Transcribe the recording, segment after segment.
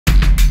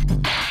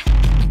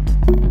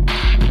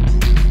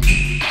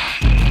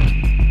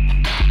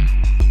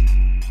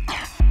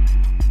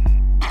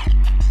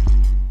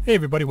Hey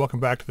everybody,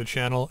 welcome back to the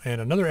channel and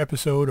another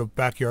episode of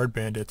Backyard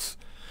Bandits.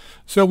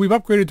 So we've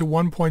upgraded to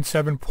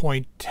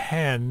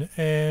 1.7.10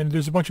 and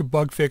there's a bunch of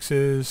bug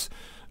fixes,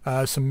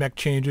 some mech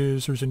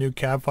changes, there's a new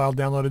cab file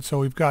downloaded, so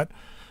we've got,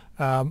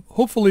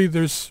 hopefully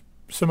there's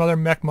some other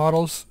mech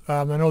models.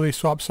 I know they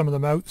swapped some of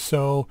them out,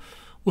 so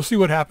we'll see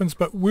what happens,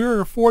 but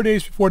we're 4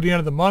 days before the end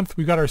of the month.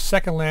 We've got our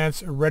second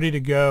lance ready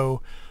to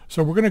go,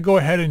 so we're going to go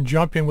ahead and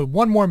jump in with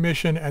one more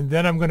mission and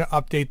then I'm going to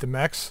update the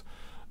mechs.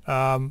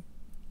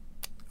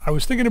 I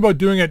was thinking about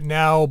doing it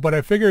now, but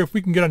I figure if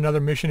we can get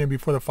another mission in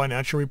before the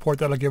financial report,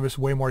 that'll give us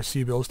way more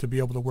C-bills to be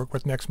able to work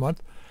with next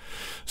month.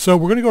 So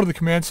we're going to go to the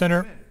command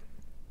center,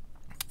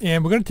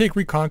 and we're going to take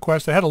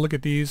Reconquest. I had a look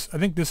at these. I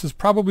think this is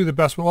probably the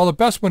best one. Well, the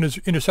best one is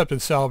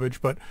Intercepted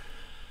Salvage, but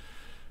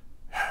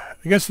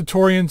against the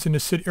Taurians in the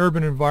city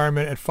urban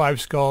environment at 5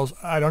 skulls,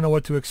 I don't know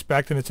what to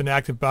expect, and it's an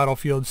active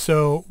battlefield,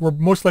 so we're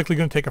most likely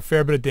going to take a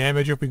fair bit of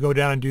damage if we go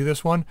down and do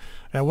this one.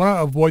 And I want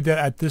to avoid that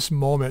at this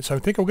moment, so I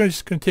think we're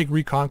just going to take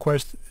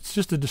Reconquest. It's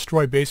just a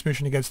destroy base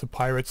mission against the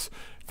pirates.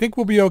 I think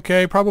we'll be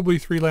okay, probably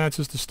 3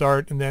 lances to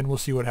start, and then we'll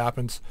see what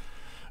happens.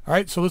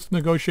 Alright, so let's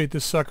negotiate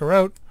this sucker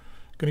out.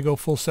 Going to go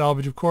full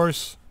salvage, of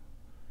course.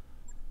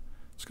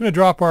 It's going to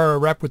drop our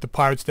rep with the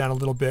pirates down a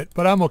little bit,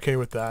 but I'm okay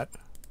with that.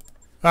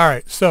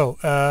 Alright, so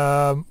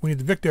we need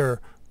the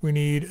Victor, we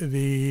need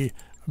the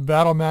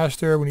Battle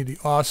Master, we need the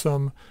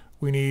Awesome,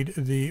 we need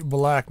the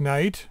Black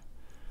Knight,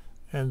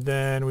 and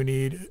then we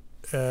need,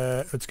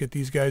 let's get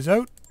these guys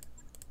out,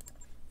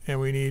 and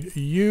we need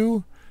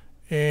you,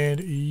 and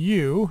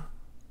you,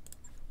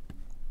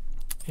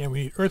 and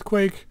we need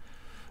Earthquake,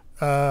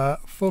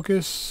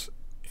 Focus,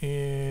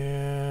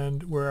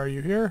 and where are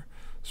you here?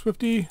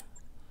 Swifty.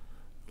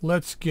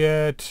 Let's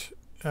get,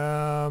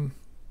 we'll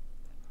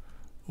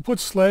put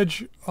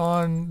Sledge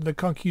on the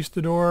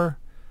Conquistador.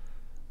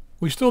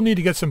 We still need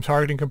to get some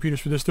targeting computers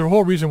for this. The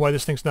whole reason why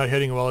this thing's not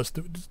hitting well is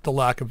the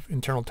lack of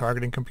internal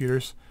targeting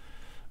computers.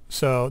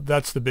 So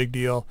that's the big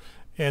deal.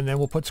 And then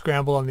we'll put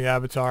Scramble on the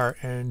Avatar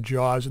and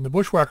Jaws in the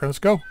Bushwhacker. Let's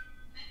go.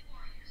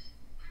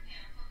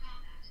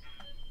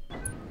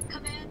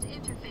 Command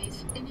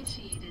interface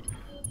initiated.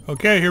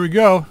 Okay, here we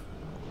go.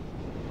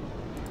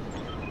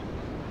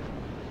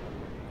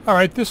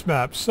 Alright, this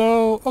map.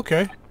 So,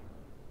 okay.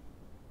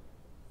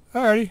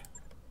 Alrighty.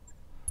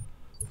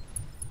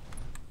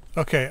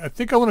 Okay, I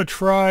think I want to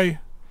try...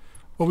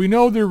 Well, we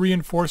know their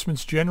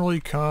reinforcements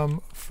generally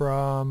come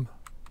from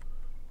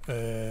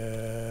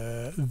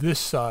this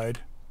side.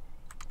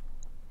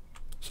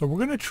 So we're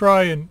going to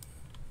try and...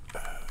 I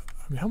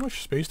mean, how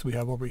much space do we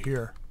have over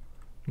here?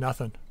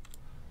 Nothing.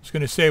 I was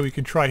going to say we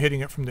can try hitting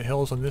it from the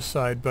hills on this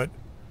side, but...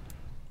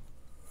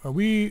 Are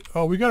we...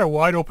 Oh, we got a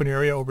wide open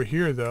area over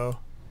here, though.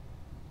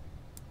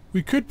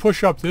 We could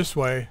push up this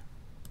way.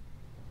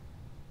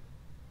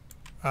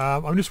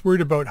 I'm just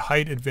worried about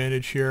height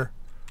advantage here.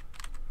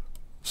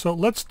 So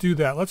let's do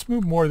that. Let's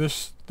move more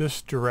this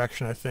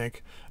direction, I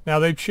think. Now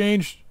they've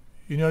changed,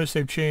 you notice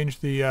they've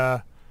changed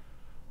the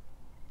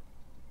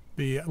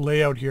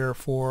layout here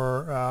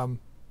for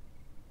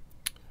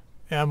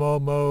ammo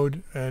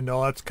mode and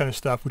all that kind of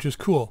stuff, which is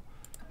cool.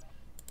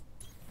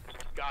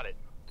 Got it.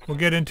 We'll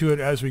get into it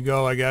as we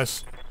go, I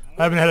guess.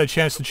 I haven't had a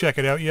chance to check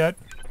it out yet.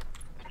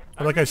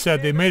 But like I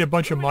said, they made a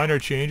bunch of minor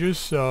changes,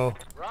 so...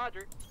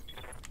 Roger.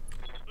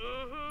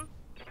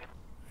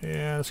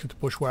 Yeah, let's get the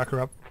Bushwhacker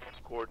up.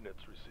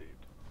 Coordinates received.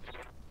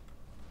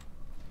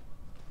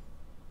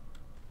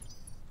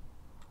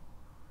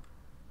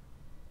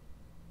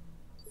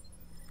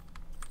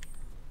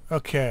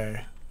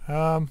 Okay.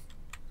 Let's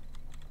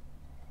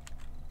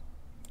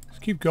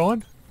keep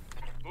going.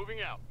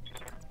 Moving out.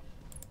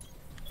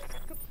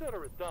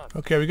 Consider it done.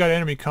 Okay, we got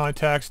enemy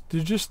contacts.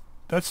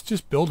 That's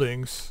just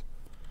buildings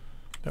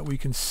that we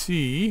can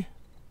see.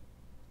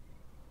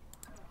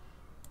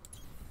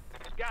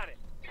 Got it.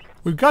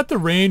 We've got the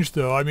range,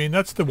 though. I mean,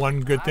 that's the one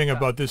good thing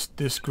about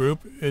this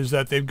group, is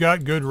that they've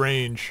got good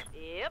range.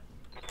 Yep.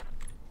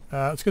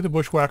 Let's get the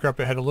Bushwhacker up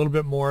ahead a little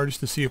bit more, just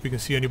to see if we can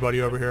see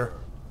anybody over here.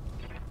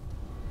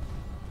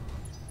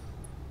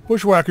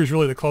 Bushwhacker's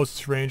really the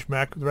closest range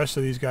mech. The rest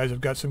of these guys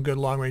have got some good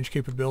long-range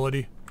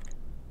capability.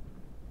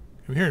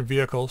 I'm hearing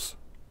vehicles.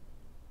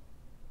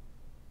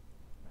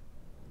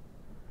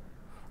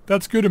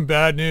 That's good and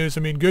bad news.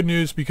 I mean, good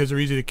news because they're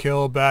easy to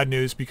kill. Bad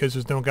news because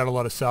there's don't got a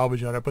lot of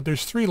salvage on it. But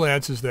there's 3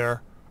 lances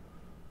there.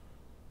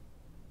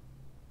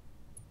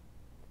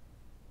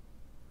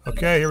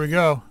 Okay, here we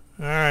go.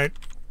 Alright.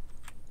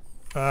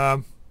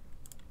 Wow,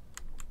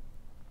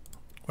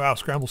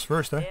 Scrambles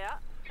first, eh? Yeah.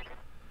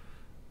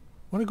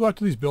 Want to go out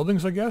to these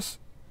buildings, I guess?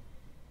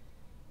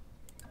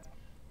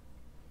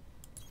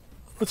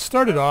 Let's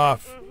start it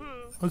off.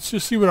 Let's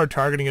just see what our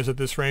targeting is at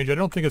this range. I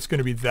don't think it's going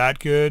to be that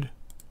good.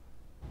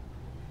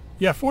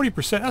 Yeah,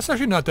 40%. That's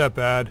actually not that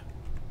bad.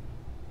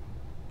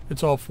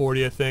 It's all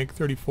 40, I think.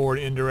 34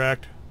 to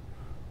indirect.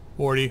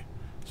 40.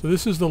 So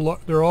this is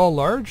they're all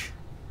large?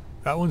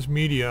 That one's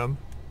medium.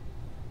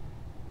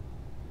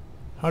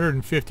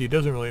 150. It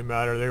doesn't really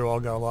matter. They've all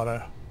got a lot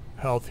of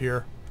health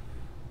here.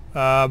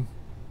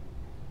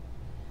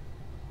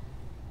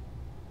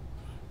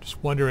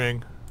 Just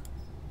wondering.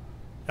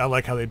 I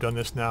like how they've done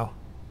this now.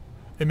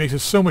 It makes it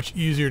so much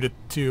easier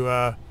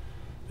to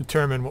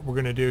determine what we're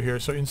going to do here.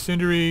 So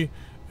incendiary,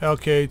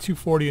 okay,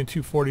 240 and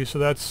 240. So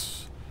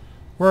that's,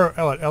 we're at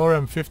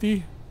LRM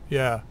 50?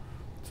 Yeah.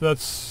 So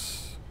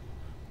that's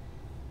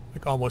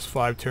like almost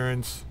 5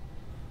 turns.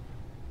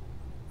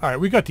 Alright,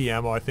 we got the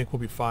ammo. I think we'll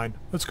be fine.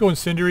 Let's go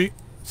incendiary.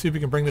 See if we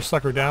can bring this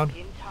sucker down.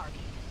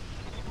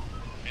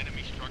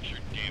 Enemy structure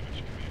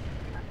damaged,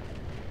 Commander.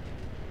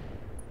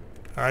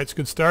 Alright, it's a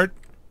good start.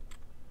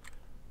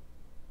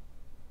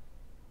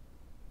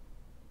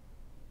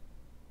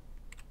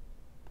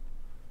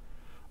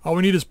 All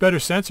we need is better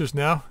sensors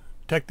now.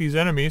 Detect these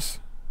enemies.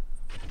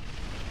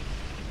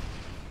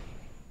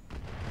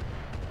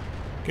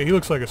 Okay, he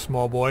looks like a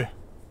small boy.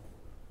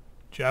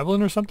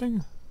 Javelin or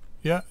something?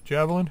 Yeah,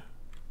 javelin.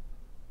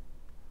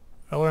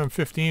 LRM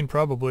 15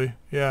 probably.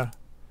 Yeah.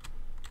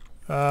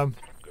 Good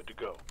to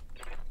go.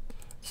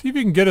 See if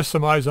you can get us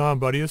some eyes on,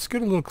 buddy. Let's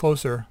get a little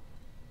closer.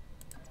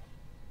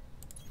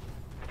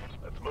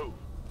 Let's move.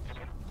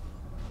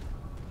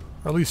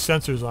 Or at least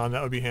sensors on.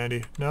 That would be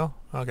handy. No?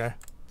 Okay.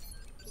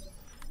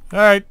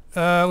 Alright,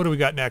 what do we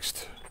got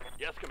next?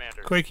 Yes,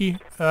 Commander. Quakey.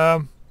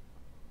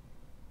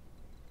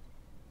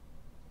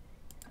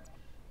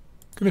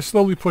 Gonna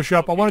slowly push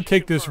up. I want to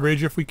take this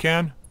ridge if we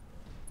can.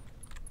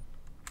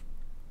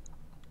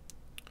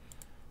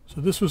 So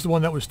this was the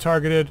one that was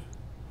targeted.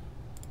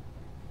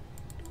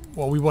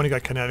 Well, we've only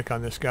got kinetic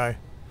on this guy.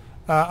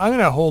 I'm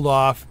gonna hold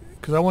off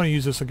because I want to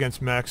use this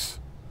against mechs.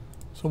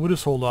 So we'll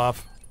just hold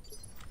off.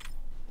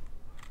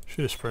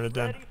 Should have sprinted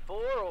then. Ready for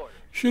order.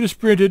 Should have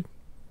sprinted,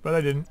 but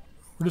I didn't.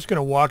 We're just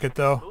gonna walk it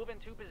though. Move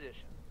into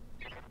position.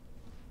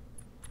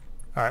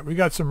 Alright, we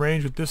got some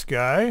range with this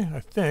guy, I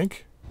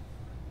think.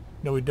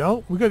 No, we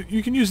don't.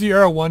 You can use the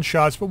arrow one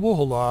shots, but we'll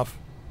hold off.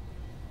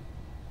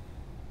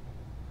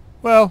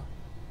 Well,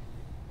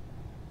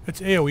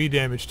 it's AoE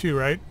damage too,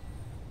 right?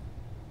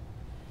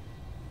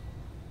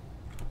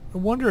 I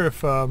wonder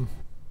if you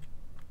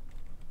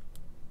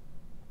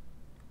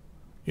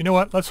know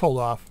what? Let's hold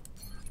off.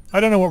 I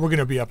don't know what we're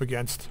gonna be up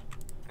against.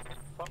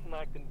 Something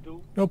I can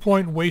do. No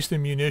point in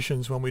wasting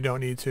munitions when we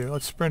don't need to.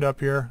 Let's sprint up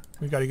here.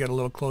 We got to get a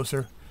little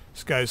closer.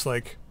 This guy's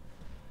like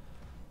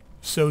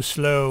so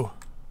slow.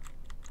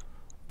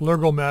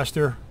 Blurgle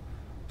Master.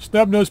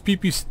 Snub-nosed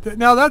PPC.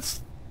 Now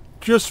that's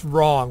just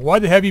wrong. Why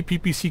the heavy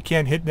PPC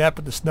can't hit that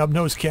but the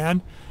snub-nose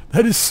can?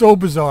 That is so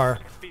bizarre.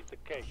 Piece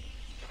of cake.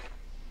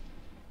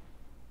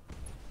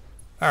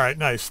 Alright,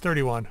 nice.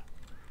 31.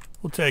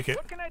 We'll take it.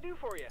 What can I do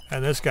for you?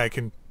 And this guy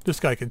can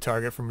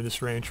target from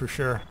this range for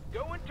sure.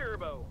 Going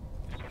turbo.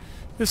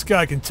 This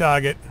guy can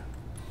target.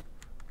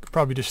 Could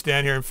probably just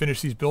stand here and finish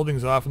these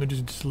buildings off and then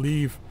just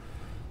leave.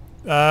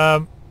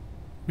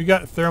 We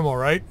got thermal,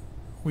 right?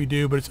 We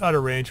do, but it's out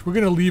of range. We're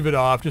going to leave it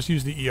off. Just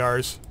use the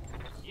ERs.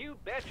 You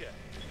betcha.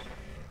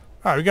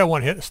 Alright, we got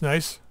one hit. That's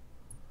nice.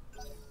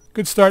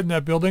 Good start in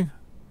that building.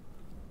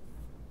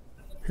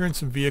 Hearing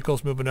some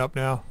vehicles moving up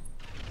now.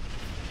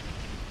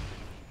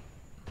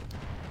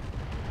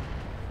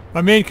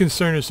 My main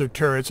concern is their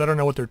turrets. I don't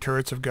know what their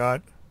turrets have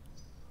got.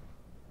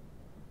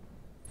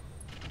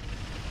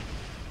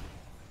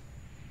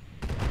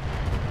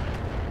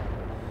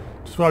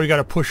 That's why we got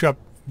to push up,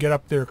 get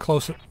up there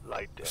close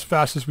as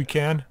fast as we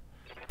can.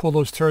 Pull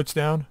those turrets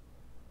down.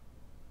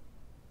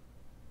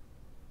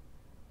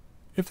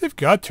 If they've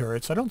got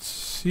turrets, I don't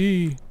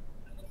see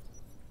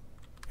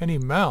any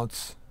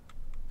mounts.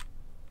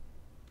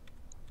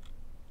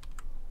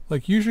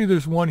 Like usually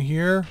there's one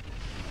here.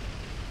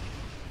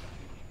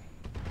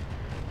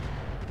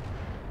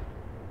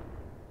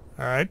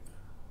 Alright.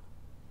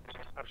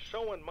 I'm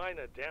showing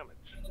minor damage.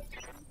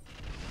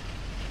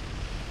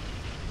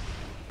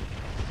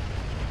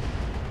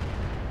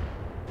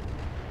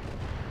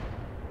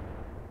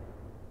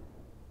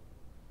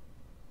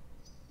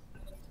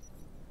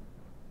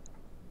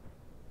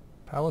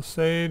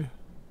 Palisade.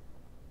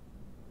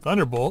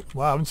 Thunderbolt.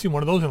 Wow, I haven't seen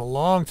one of those in a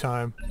long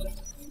time.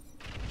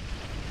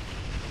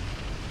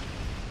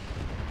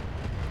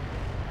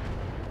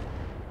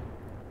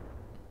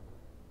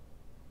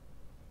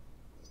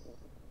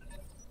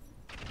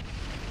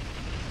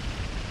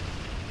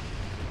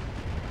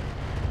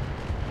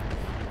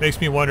 Makes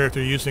me wonder if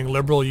they're using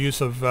liberal use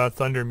of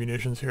thunder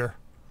munitions here.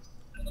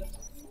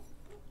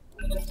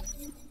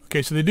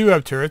 Okay, so they do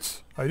have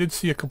turrets. I did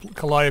see a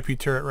Calliope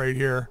turret right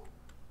here.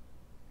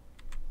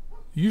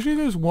 Usually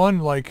there's one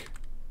like...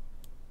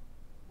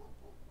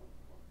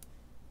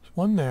 There's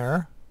one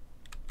there.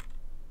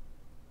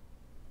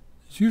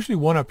 There's usually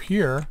one up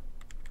here.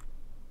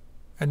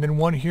 And then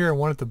one here and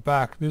one at the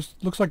back. This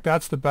looks like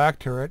that's the back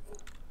turret.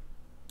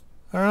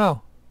 I don't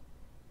know.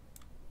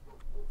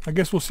 I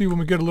guess we'll see when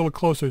we get a little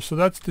closer. So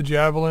that's the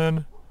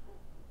Javelin.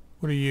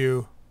 What are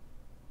you?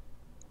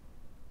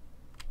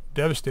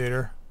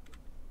 Devastator.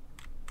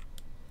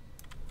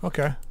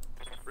 Okay.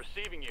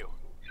 Receiving you.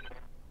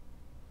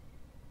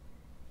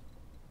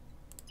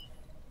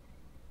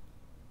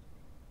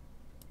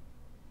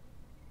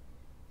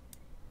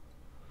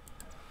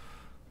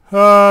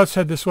 Let's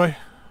head this way.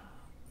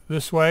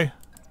 This way.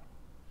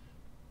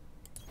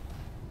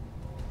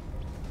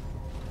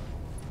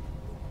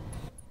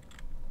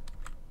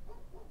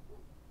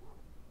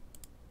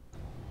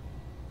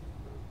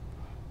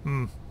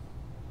 Hmm.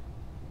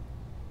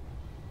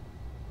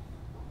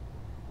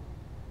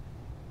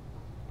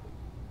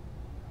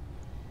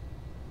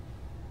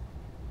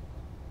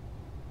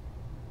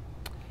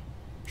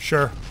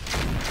 Sure.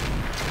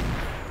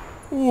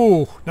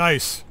 Ooh,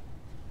 nice.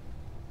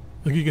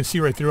 Look, you can see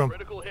right through him.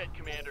 Critical hit,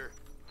 Commander.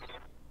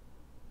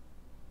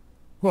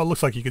 Well, it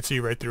looks like you can see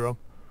right through him.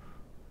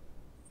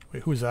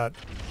 Wait, who's that?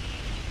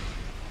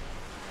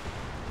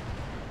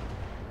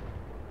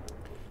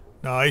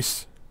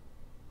 Nice.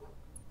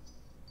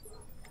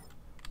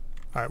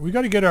 Alright, we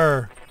gotta get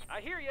our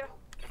I hear ya.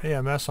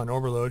 AMS on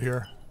overload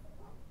here.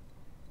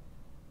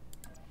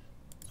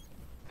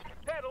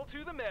 Pedal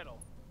to the metal.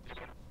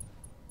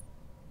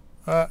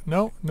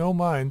 No, no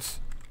mines.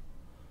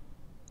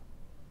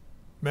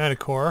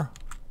 Manicore.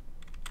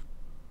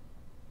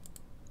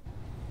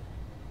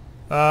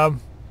 Not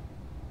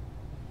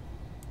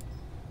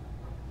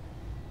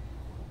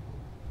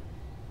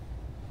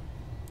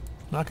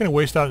gonna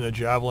waste out in the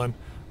javelin.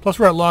 Plus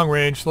we're at long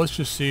range, so let's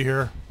just see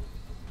here.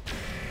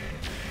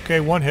 Okay,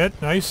 one hit,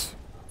 nice.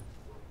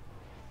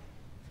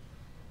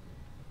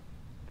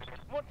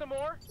 Want some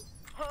more?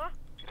 Huh?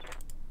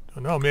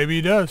 Don't know, maybe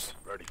he does.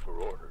 Ready for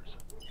orders.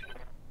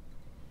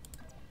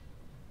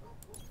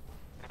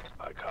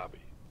 I copy.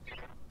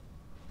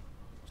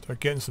 Start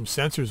getting some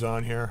sensors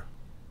on here.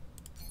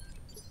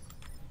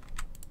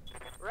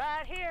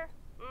 Right here.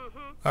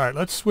 Mm-hmm. Alright,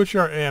 let's switch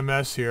our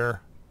AMS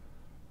here.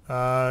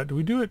 Do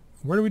we do it?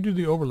 Where do we do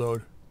the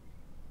overload?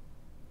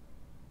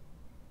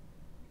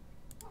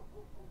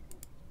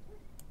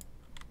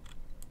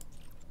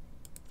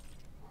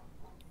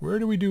 Where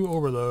do we do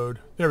overload?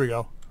 There we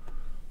go.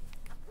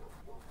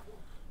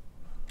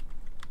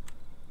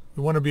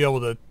 We want to be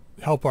able to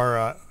help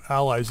our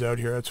allies out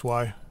here, that's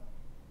why.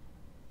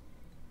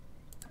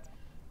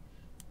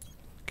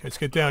 Okay, let's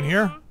get down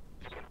here.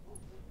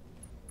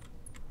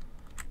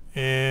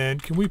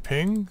 And can we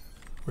ping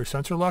or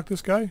sensor lock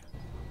this guy?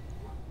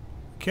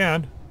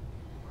 Can.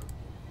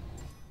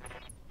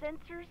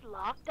 Sensors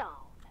locked on.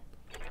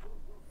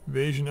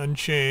 Evasion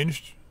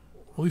unchanged.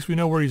 At least we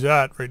know where he's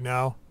at right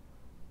now.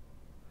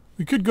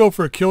 We could go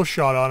for a kill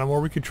shot on him,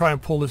 or we could try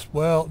and pull this.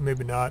 Well,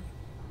 maybe not.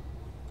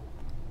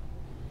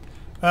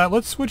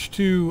 Let's switch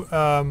to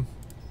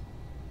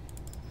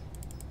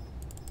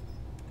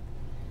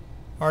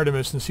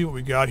Artemis and see what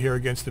we got here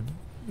against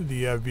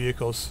the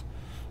vehicles.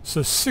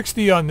 So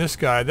 60 on this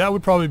guy. That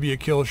would probably be a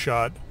kill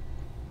shot.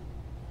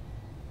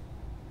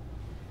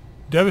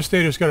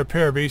 Devastator's got a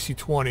pair of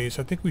AC-20s.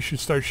 I think we should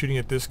start shooting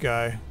at this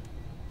guy.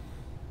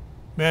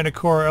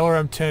 Manicore,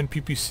 LRM-10,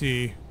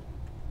 PPC.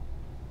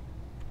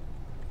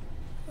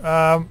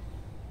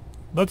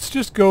 Let's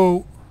just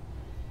go...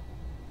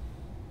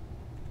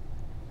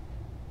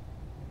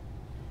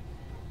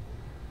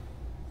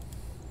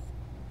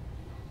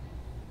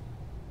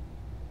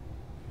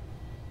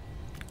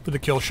 for the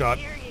kill shot.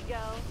 Here you go.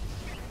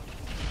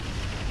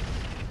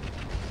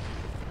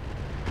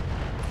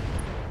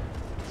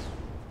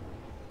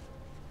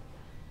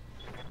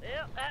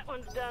 Yep, that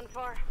one's done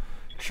for.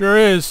 Sure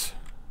is.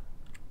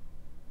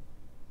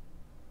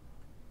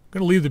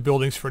 Gonna leave the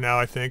buildings for now,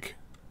 I think.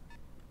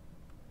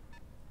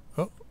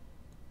 Oh.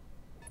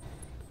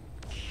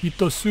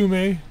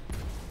 Hitosume.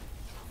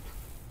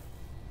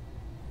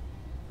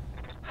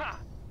 Ha!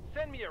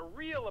 Send me a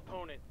real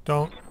opponent.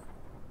 Don't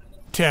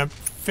tempt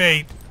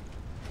fate.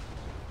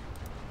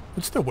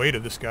 What's the weight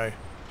of this guy?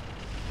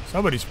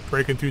 Somebody's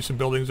breaking through some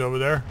buildings over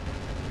there.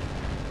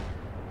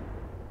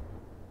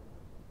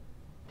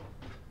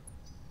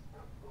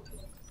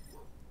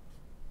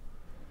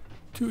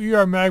 Two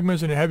ER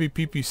magmas and a heavy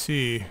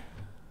PPC.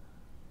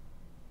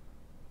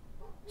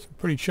 Some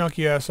pretty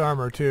chunky ass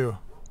armor too.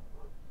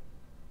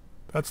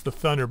 That's the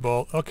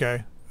Thunderbolt.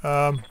 Okay.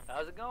 How's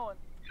it going?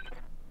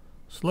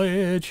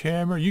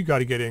 Sledgehammer. You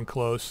gotta get in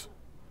close.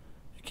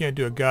 You can't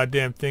do a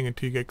goddamn thing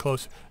until you get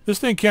close. This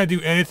thing can't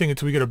do anything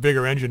until we get a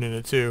bigger engine in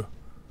it too.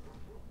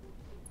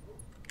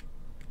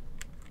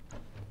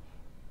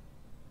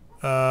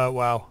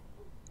 Wow.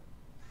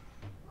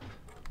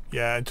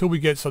 Yeah, until we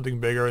get something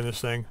bigger in this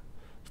thing,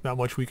 there's not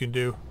much we can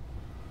do.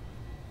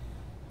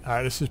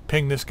 Alright, let's just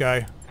ping this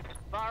guy.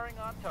 Firing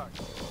on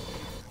target.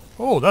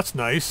 Oh, that's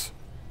nice.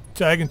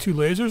 Tagging 2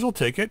 lasers, I'll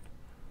take it.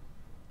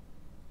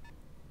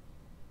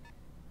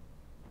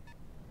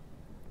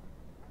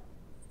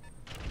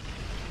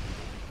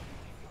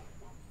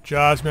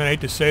 Jaws, man, I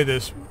hate to say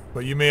this,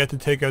 but you may have to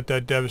take out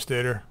that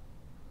Devastator.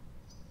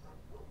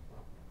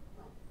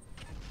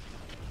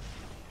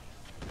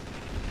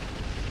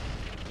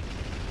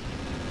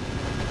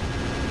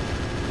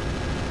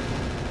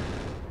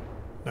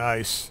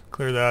 Nice.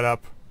 Clear that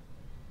up.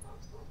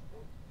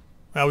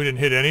 Well, we didn't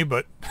hit any,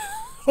 but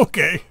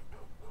okay.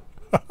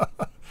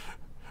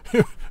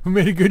 We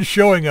made a good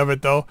showing of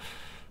it, though.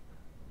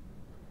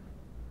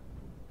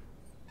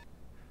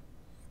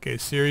 Okay,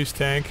 series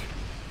tank.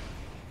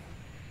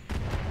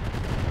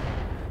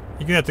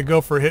 You're gonna have to go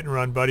for a hit and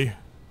run, buddy.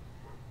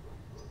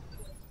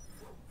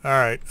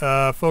 Alright,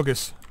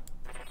 focus.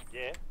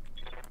 Yeah.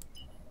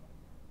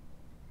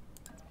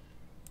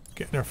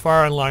 Getting our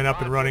firing line up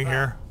and running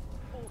here.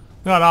 Full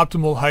Not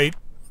optimal height,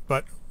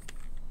 but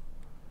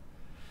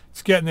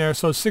it's getting there.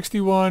 So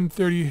 61,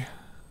 30,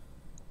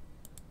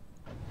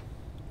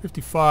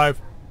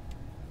 55.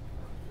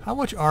 How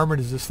much armor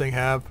does this thing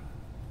have?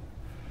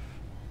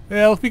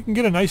 Well, if we can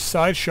get a nice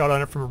side shot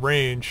on it from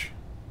range.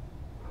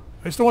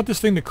 I just don't want this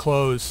thing to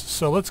close.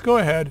 So let's go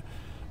ahead.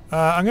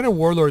 I'm going to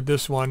Warlord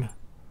this one.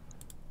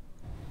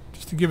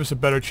 Just to give us a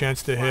better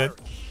chance to hit.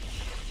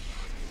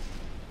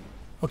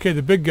 Okay,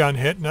 the big gun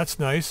hit, and that's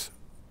nice.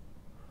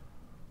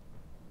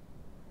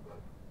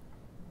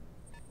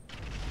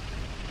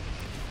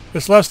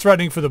 It's less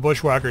threatening for the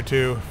bushwhacker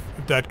too,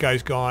 if that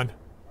guy's gone.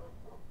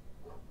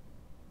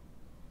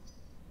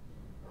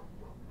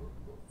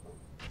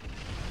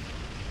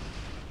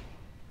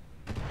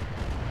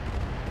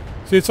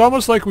 See, it's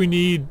almost like we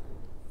need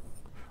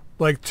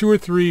like 2 or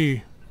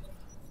 3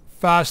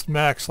 fast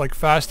mechs, like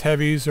fast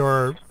heavies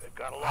or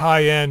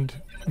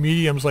high-end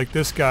mediums like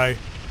this guy,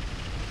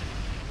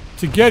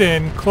 to get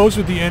in, close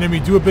with the enemy,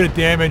 do a bit of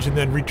damage, and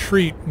then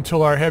retreat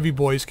until our heavy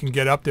boys can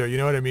get up there. You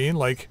know what I mean?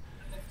 Like,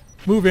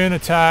 move in,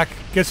 attack,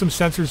 get some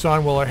sensors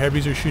on while our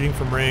heavies are shooting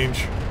from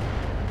range.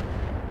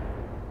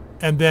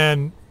 And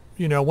then,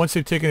 you know, once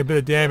they've taken a bit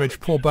of damage,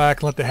 pull back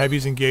and let the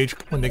heavies engage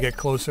when they get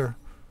closer.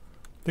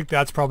 I think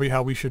that's probably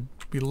how we should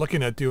be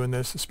looking at doing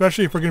this,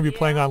 especially if we're going to be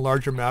playing on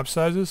larger map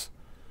sizes.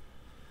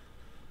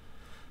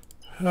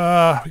 We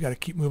got to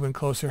keep moving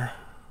closer.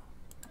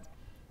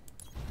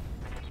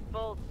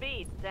 Full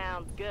speed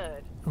sounds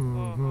good.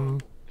 Mm-hmm.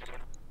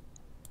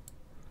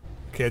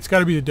 Okay, it's got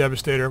to be the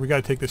Devastator. We got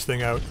to take this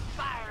thing out.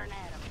 Firing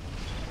at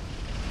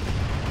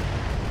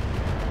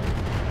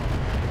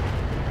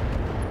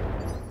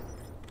him.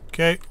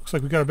 Okay, looks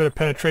like we got a bit of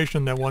penetration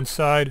on that one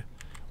side.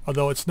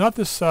 Although it's not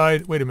this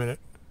side. Wait a minute.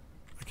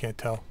 I can't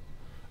tell.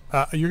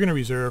 You're going to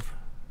reserve.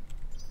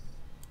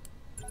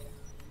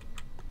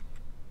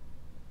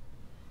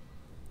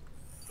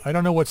 I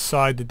don't know what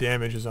side the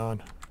damage is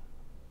on.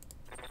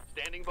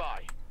 Standing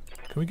by.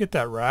 Can we get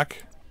that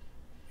rack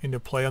into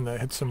play on the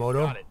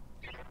Hitsumoto? Got it.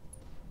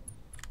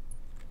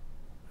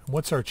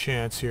 What's our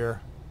chance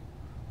here?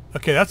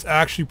 Okay, that's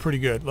actually pretty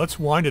good. Let's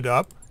wind it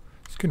up.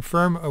 Let's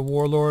confirm a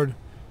Warlord.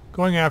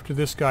 Going after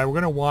this guy, we're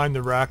going to wind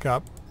the rack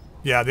up.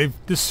 Yeah,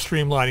 this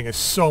streamlining is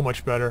so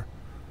much better.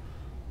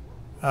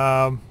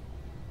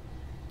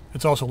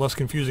 It's also less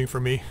confusing for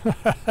me.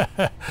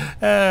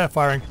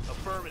 Firing.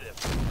 Affirmative.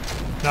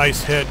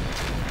 Nice hit.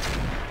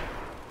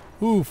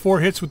 Ooh, 4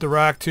 hits with the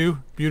rack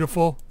too.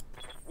 Beautiful.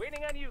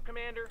 Waiting on you,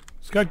 Commander.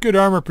 It's got good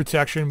armor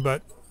protection,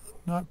 but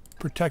not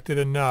protected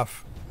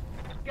enough.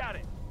 Got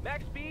it.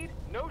 Max speed,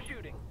 no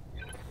shooting.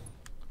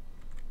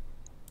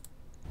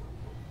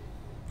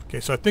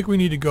 Okay, so I think we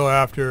need to go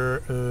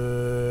after,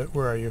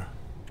 where are you?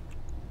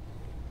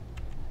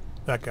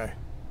 That guy.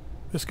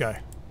 This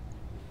guy.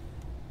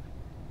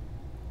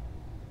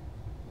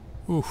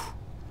 Oof.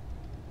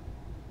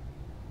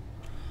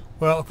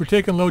 Well, if we're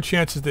taking low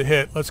chances to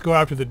hit, let's go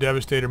after the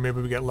Devastator.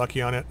 Maybe we get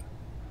lucky on it.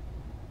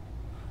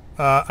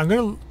 I'm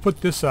going to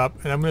put this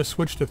up, and I'm going to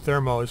switch to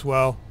Thermo as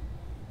well.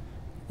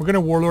 We're going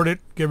to Warlord it,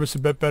 give us a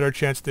bit better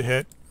chance to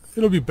hit.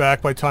 It'll be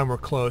back by the time we're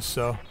close,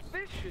 so.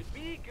 This should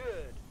be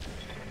good.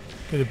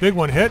 Okay, the big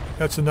one hit.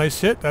 That's a nice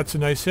hit. That's a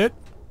nice hit.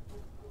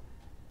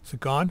 Is it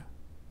gone?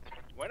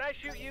 When I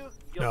shoot you,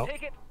 you'll No.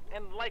 take it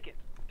and like it.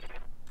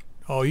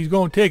 Oh, he's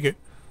going to take it.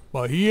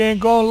 Well, he ain't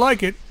going to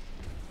like it.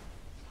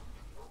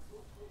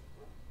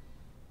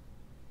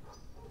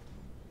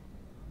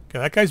 Okay,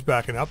 that guy's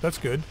backing up. That's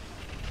good.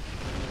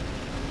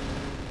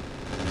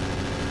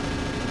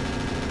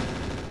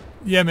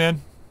 Yeah,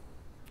 man.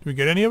 Did we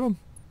get any of them?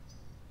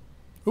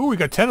 Ooh, we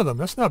got 10 of them.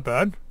 That's not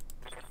bad.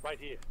 Right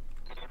here.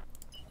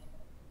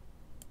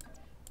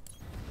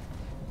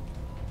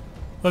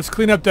 Let's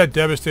clean up that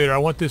Devastator. I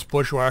want this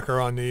Bushwhacker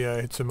on the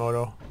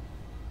Hitsumoto.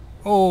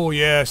 Oh,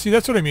 yeah. See,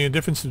 that's what I mean. The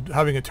difference of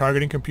having a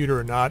targeting computer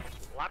or not.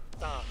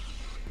 Locked on.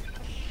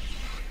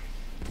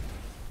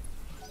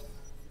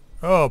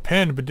 Oh,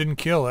 pinned but didn't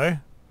kill, eh?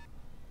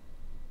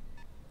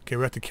 Okay,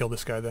 we have to kill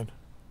this guy then.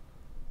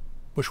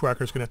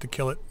 Bushwhacker's gonna have to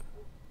kill it.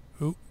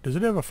 Ooh, does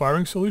it have a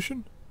firing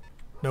solution?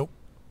 Nope.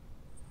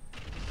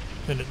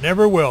 And it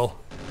never will.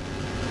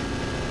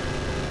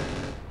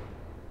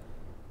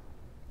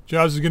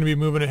 Jaws is going to be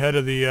moving ahead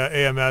of the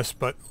AMS,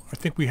 but I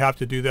think we have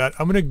to do that.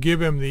 I'm going to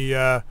give him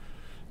the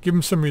give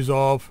him some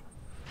resolve.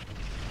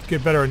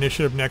 Get better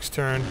initiative next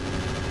turn.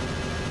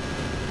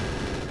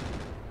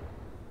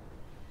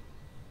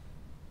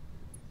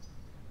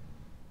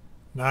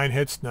 Nine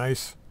hits,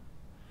 nice.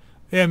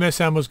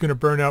 AMS ammo is going to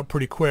burn out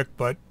pretty quick,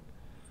 but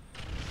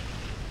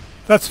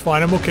that's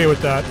fine. I'm okay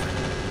with that.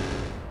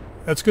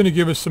 That's going to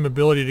give us some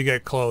ability to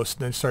get close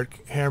and then start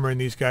hammering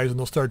these guys, and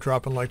they'll start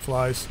dropping like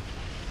flies.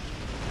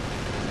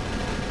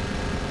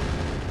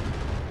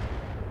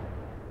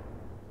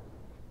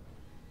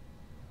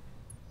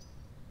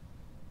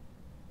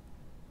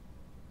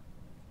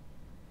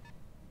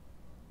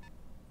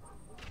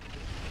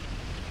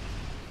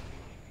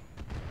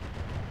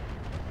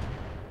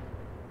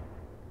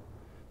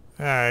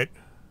 Alright.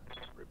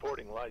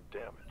 Reporting light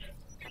damage.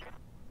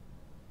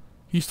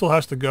 He still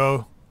has to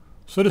go.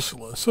 So does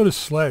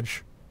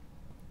Sledge.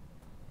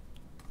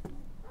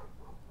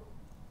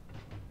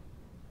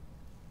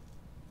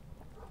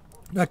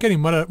 Not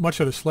getting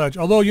much out of Sledge.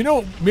 Although, you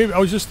know, maybe I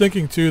was just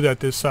thinking too that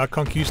this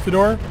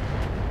Conquistador,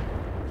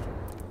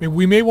 I mean,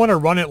 we may want to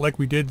run it like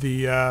we did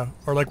the,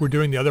 or like we're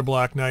doing the other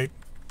Black Knight,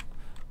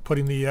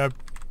 putting the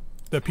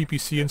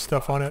PPC and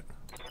stuff on it.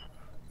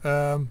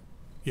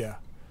 Yeah.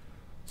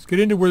 Let's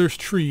get into where there's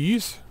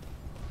trees,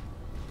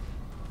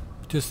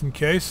 just in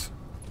case.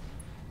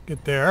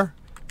 Get there,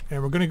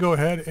 and we're going to go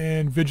ahead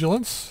and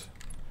Vigilance,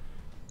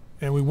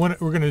 and we're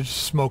going to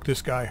just smoke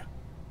this guy.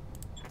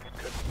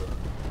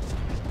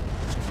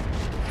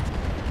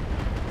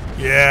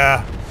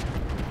 Yeah.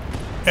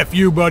 F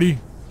you, buddy.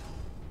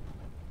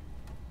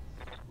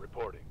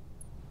 Reporting.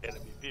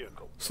 Enemy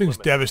vehicle. This thing's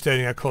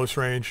devastating at close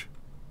range.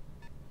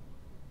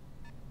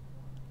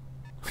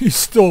 He's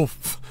still...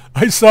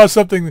 I saw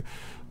something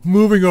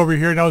moving over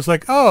here, and I was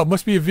like, oh, it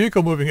must be a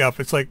vehicle moving up.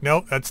 It's like,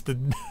 no, that's the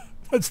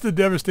that's the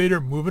Devastator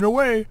moving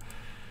away.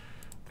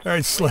 All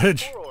right,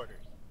 Sledge.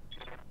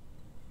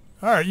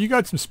 All right, you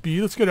got some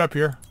speed. Let's get up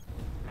here.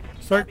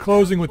 Start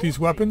closing with these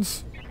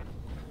weapons.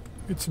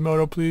 Get some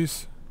moto,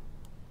 please.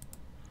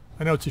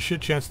 I know it's a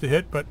shit chance to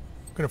hit, but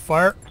I'm going to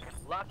fire.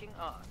 Locking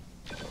on.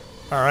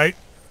 All right.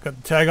 Got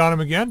the tag on him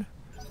again.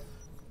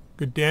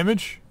 Good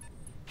damage.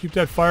 Keep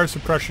that fire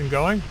suppression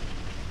going.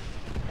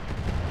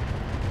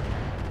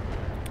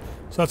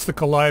 So that's the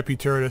Calliope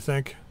turret, I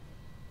think.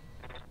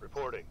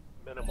 Reporting.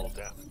 Minimal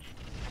damage.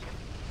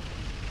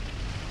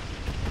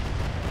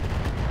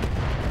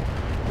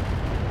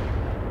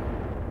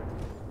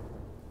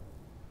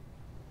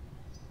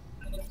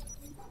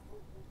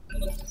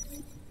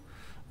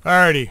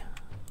 Alrighty.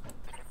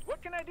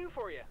 What can I do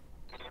for you?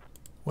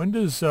 When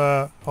does,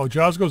 oh,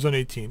 Jaws goes on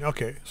 18.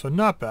 Okay, so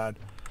not bad.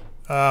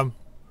 Yeah,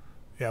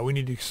 we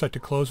need to start to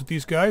close with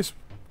these guys.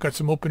 Got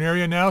some open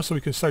area now, so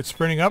we can start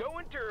sprinting up.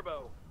 Going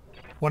turbo.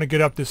 Want to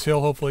get up this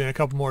hill, hopefully, in a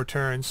couple more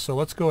turns. So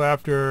let's go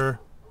after,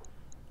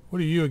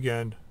 what are you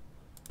again?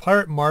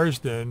 Pirate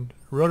Marsden,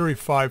 Rotary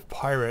 5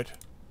 Pirate.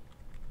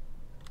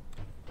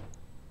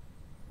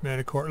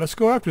 Manicore. Let's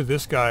go after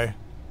this guy.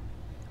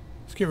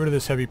 Let's get rid of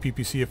this heavy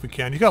PPC if we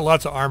can. He's got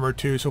lots of armor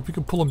too, so if we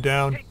can pull him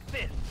down. Take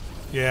this.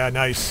 Yeah,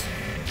 nice.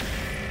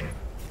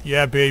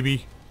 Yeah,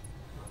 baby.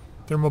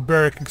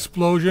 Thermobaric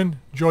explosion.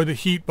 Enjoy the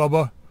heat,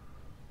 Bubba.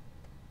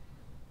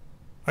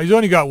 He's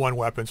only got one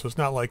weapon, so it's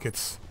not like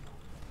it's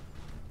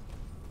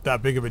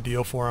that big of a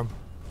deal for him.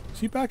 Is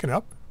he backing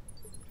up?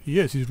 He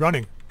is. He's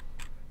running.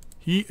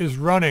 He is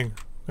running.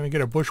 Gonna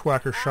get a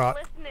bushwhacker shot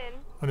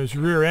on his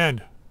rear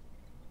end.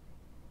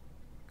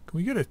 Can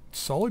we get a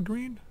solid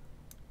green?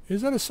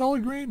 Is that a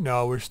solid green?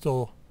 No, we're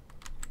still...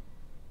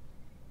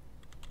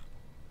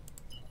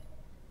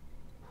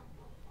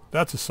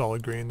 That's a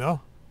solid green,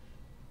 though.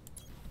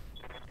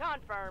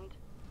 Confirmed.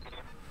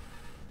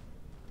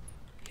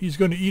 He's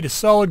going to eat a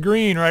solid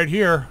green right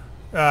here.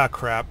 Ah,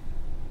 crap.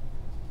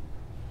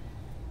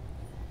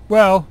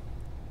 Well,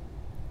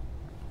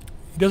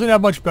 he doesn't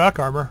have much back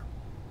armor.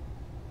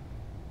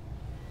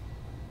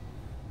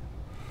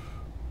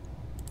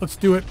 Let's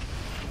do it.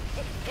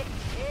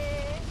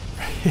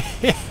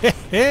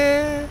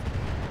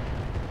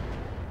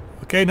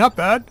 Okay, not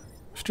bad.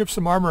 Strip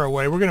some armor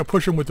away. We're going to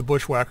push him with the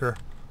bushwhacker.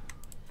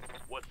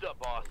 What's up,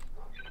 boss?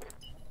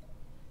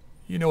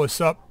 You know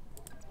what's up.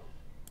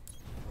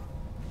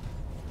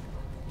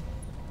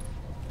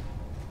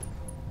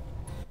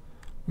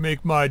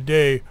 Make my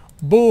day.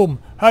 Boom!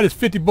 How does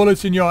 50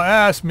 bullets in your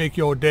ass make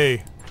your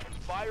day?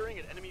 Firing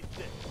at enemy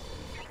 6.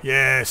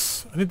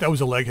 Yes! I think that was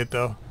a leg hit,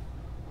 though.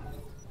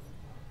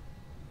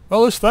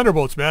 Well, those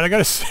Thunderbolts, man, I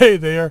gotta say,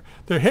 they're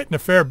hitting a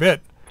fair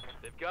bit.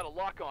 They've got a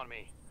lock on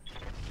me.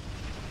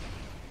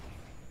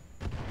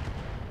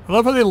 I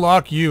love how they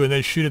lock you and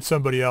then shoot at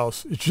somebody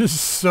else. It's just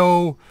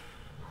so...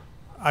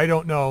 I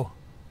don't know.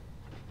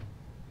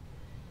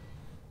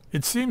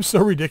 It seems so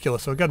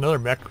ridiculous. So I've got another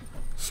mech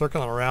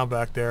circling around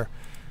back there.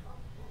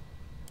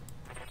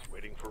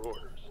 Waiting for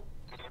orders.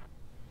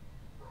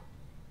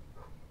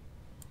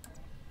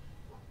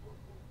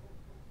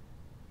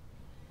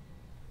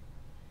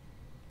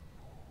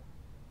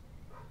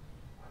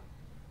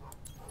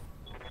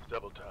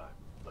 Double time.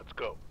 Let's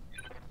go.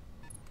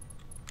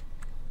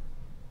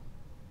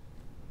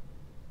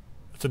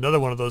 It's another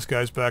one of those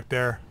guys back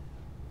there.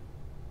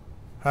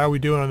 How are we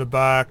doing on the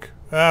back?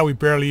 Ah, we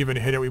barely even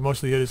hit it. We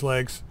mostly hit his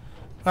legs.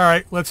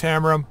 Alright, let's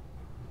hammer him.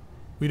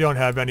 We don't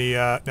have any,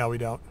 no we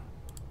don't.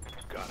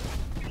 Got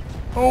it.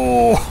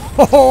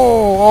 Oh!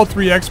 All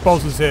 3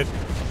 X-pulses hit.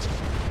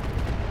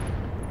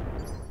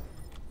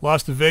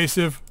 Lost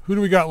evasive. Who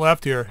do we got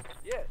left here?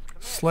 Yes.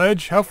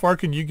 Sledge, how far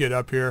can you get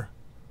up here?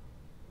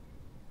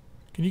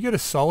 Can you get a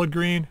solid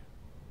green?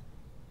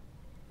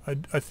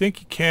 I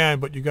think you can,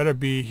 but you gotta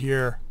be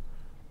here.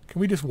 Can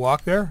we just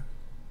walk there?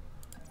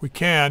 We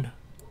can.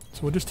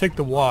 So we'll just take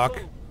the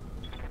walk.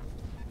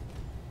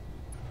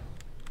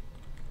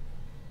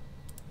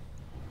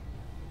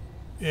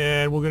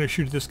 And we're going to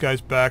shoot at this guy's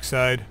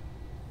backside.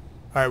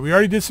 Alright, we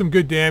already did some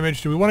good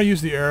damage. Do we want to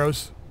use the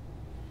arrows?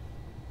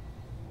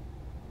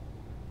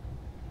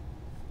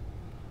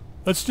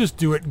 Let's just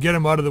do it and get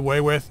him out of the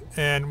way with,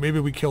 and maybe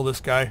we kill this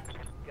guy.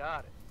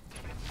 Got it.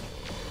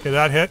 Okay,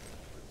 that hit.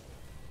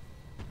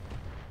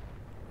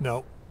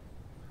 No.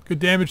 Good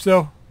damage,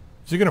 though.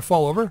 Is he going to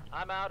fall over?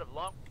 I'm out of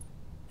long.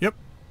 Yep.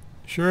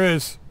 Sure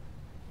is.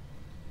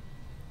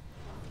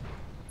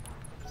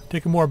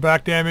 Taking more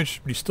back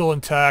damage, but he's still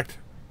intact.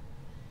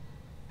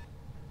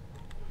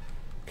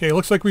 Okay,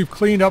 looks like we've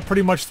cleaned up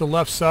pretty much the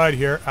left side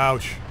here.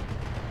 Ouch.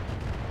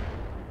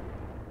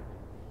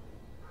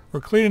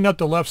 We're cleaning up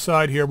the left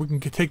side here. We can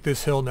take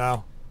this hill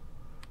now.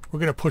 We're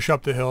going to push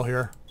up the hill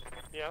here.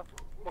 Yeah.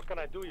 What can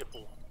I do you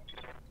for?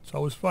 It's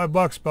always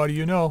 $5, buddy,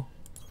 you know.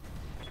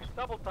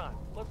 Double time.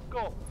 Let's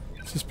go.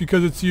 It's just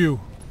because it's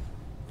you.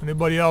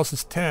 Anybody else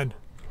is 10.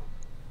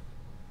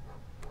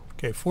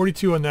 Okay,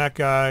 42 on that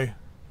guy.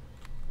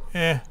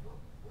 We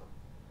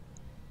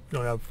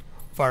don't have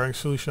firing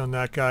solution on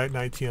that guy.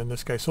 19 on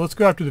this guy. So let's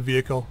go after the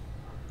vehicle.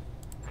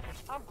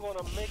 I'm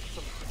gonna make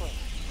some friends.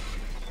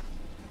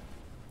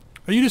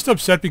 Are you just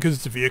upset because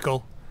it's a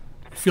vehicle?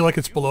 You feel like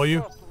it's below you?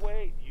 Just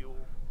wait, you.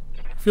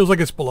 Feels like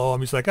it's below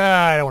him. He's like,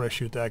 I don't want to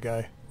shoot that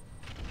guy.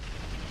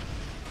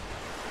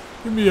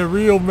 Give me a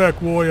real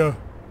mech warrior.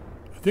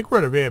 I think we're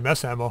out of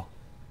AMS ammo.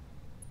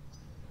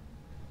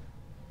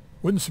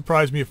 Wouldn't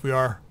surprise me if we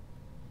are.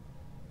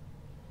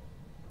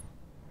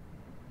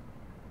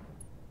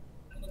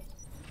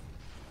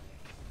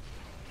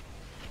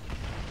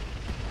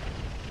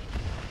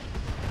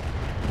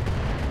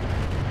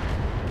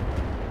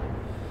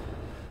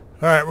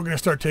 Alright, we're going to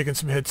start taking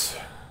some hits.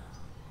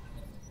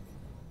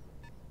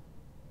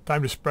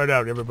 Time to spread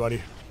out,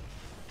 everybody.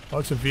 Oh,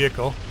 it's a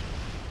vehicle.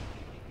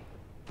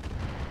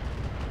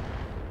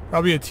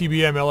 Probably a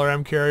TBM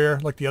LRM carrier,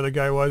 like the other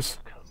guy was.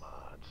 Come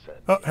on, send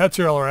Oh, that's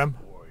your LRM.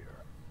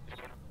 warrior.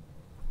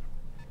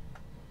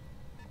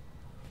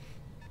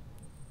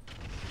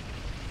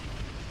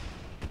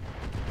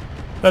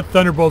 That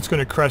Thunderbolt's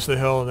going to crest the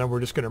hill, and then we're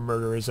just going to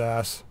murder his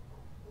ass.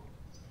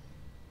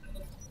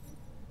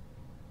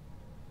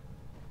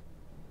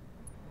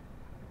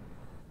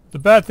 The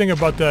bad thing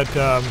about that,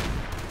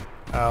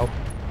 ow.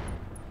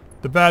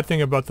 The bad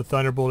thing about the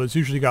Thunderbolt is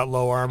usually got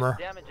low armor.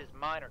 Damage is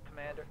minor,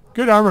 Commander.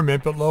 Good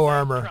armament, but low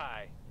armor.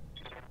 Try.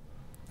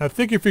 I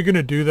think if you're going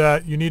to do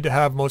that, you need to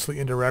have mostly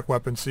indirect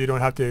weapons so you don't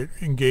have to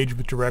engage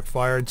with direct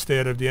fire and stay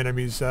out of the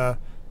enemy's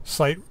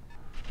sight.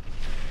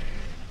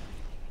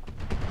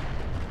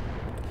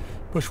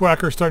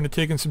 Bushwhacker's starting to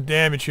take in some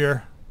damage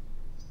here.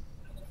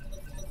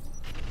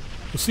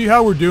 We'll see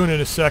how we're doing in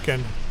a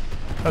second.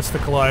 That's the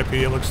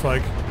Calliope, it looks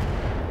like.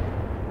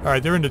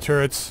 Alright, they're into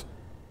turrets.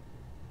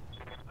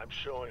 I'm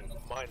showing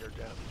minor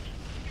damage.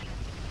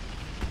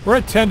 We're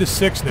at 10 to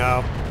 6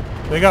 now.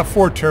 They got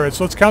 4 turrets,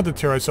 so let's count the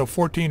turrets, so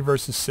 14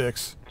 versus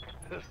 6.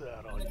 Is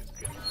that all you got?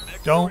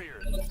 Next Don't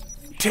warriors,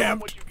 show 'em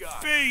tempt what you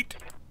got. fate!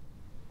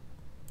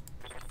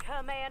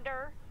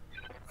 Commander.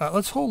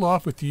 Let's hold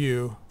off with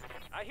you.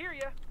 I hear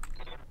ya.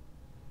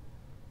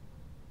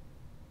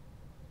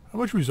 How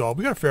much resolve?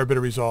 We got a fair bit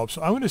of resolve,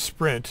 so I'm going to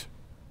sprint.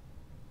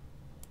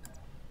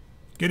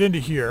 Get into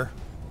here.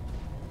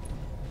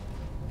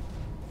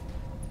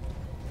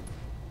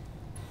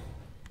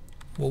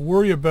 We'll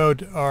worry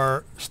about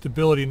our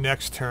stability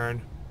next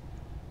turn.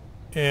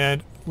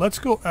 And let's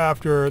go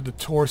after the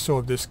torso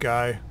of this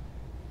guy.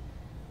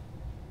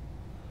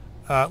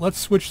 Let's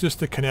switch this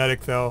to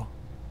kinetic, though.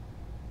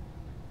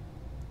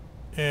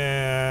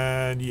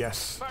 And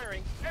yes.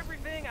 Firing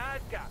everything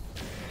I've got.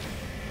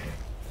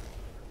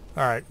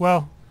 Alright,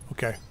 well,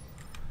 okay.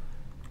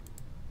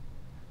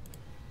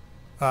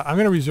 I'm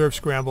going to reserve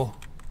scramble.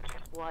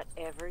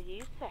 Whatever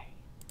you say.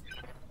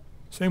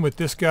 Same with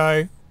this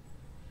guy.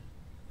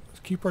 Let's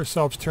keep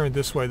ourselves turned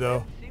this way,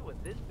 though. Let's see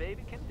what this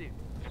baby can do.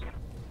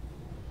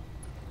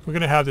 We're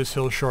going to have this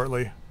hill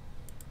shortly.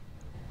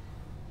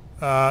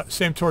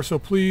 Same torso,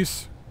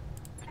 please.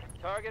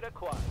 Target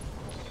acquired.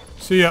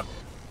 See ya.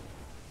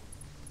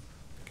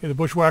 Okay, the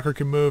bushwhacker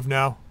can move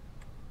now.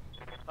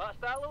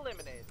 Hostile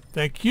eliminated.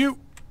 Thank you.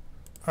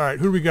 Alright,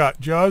 who do we got?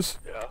 Jaws?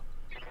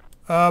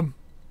 Yeah.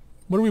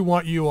 What do we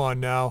want you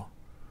on now?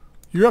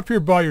 You're up here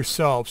by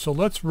yourself, so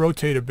let's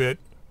rotate a bit.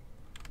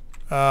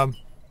 Let's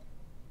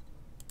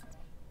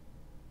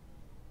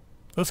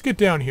get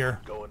down here.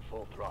 Going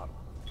full throttle.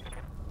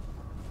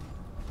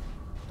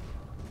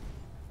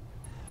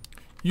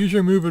 Use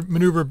your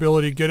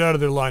maneuverability. Get out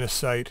of their line of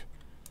sight.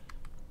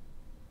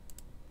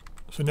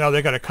 So now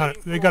they gotta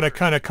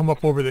kind of come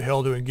up over the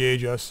hill to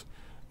engage us,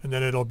 and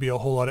then it'll be a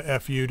whole lot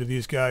of FU to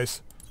these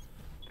guys.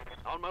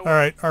 On my All way.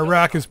 right, our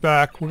rack is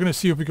back. We're gonna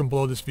see if we can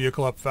blow this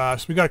vehicle up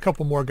fast. We got a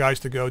couple more guys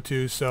to go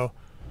to, so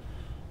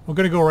we're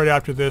gonna go right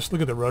after this.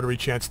 Look at the rotary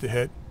chance to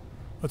hit.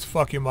 Let's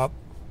fuck him up.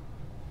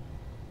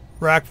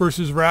 Rack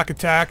versus rack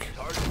attack.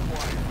 Target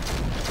acquired.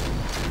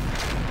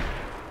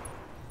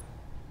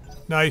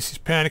 Nice, he's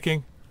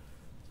panicking.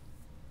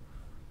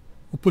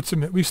 We'll put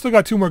some. We still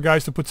got 2 more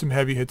guys to put some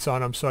heavy hits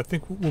on him, so I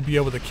think we'll be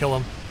able to kill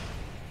him.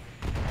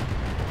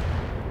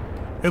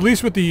 At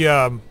least with the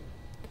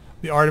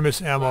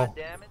Artemis ammo. Light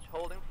damage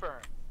holding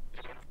firm.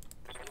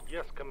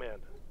 Yes, Commander.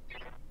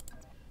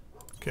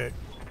 Okay,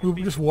 we'll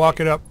just walk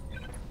it up.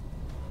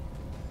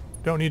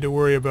 Don't need to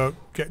worry about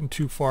getting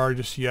too far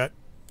just yet.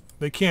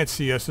 They can't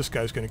see us. This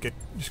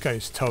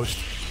guy's toast.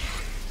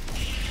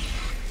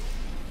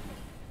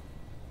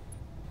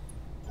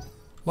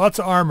 Lots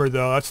of armor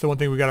though. That's the one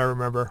thing we gotta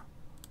remember.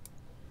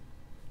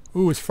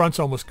 Ooh, his front's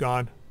almost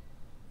gone.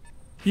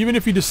 Even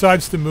if he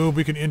decides to move,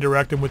 we can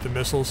indirect him with the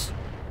missiles.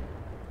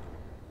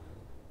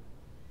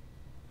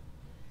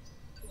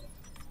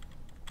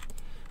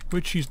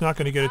 Which he's not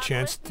going to get a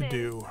chance to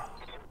do.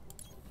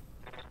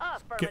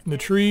 Get in the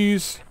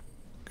trees.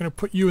 Going to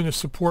put you in a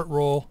support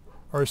role,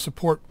 or a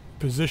support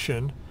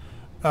position.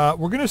 We're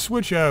going to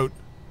switch out.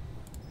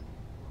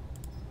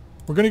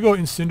 We're going to go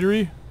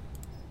incendiary.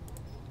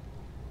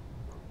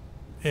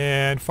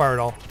 And fire it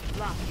all.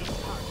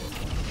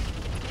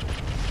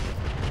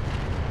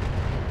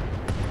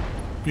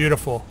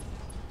 Beautiful.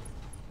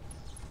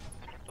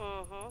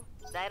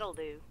 That'll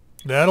do.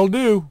 That'll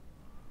do.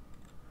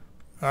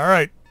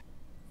 Alright.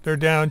 They're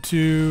down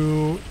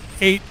to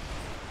 8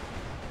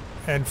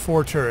 and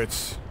 4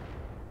 turrets.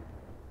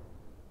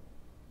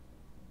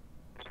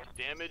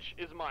 Damage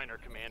is minor,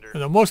 Commander.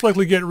 And they'll most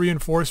likely get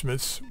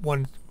reinforcements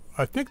when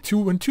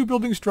two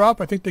buildings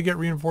drop, I think they get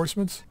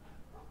reinforcements.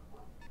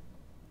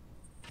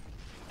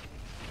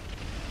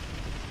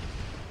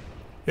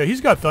 Yeah, he's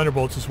got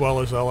Thunderbolts as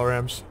well as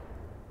LRMs.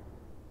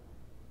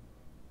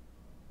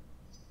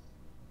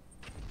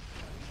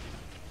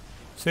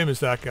 Same as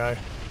that guy.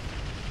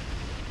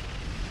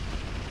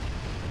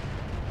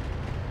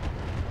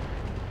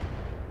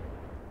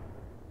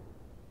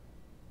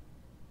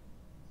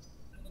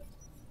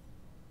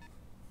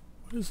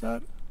 What is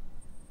that?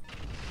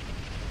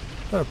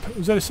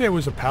 Was that to say it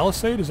was a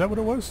palisade? Is that what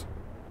it was?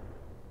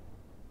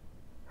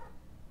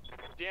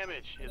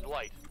 Damage is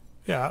light.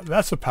 Yeah,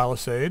 that's a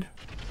palisade.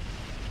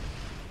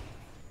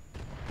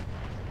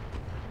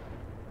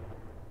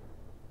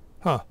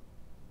 Huh.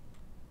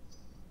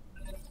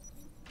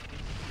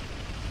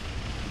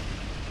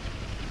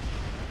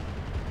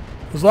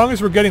 As long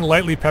as we're getting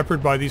lightly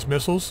peppered by these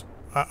missiles,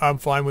 I'm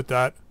fine with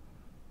that.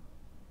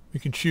 We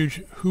can choose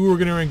who we're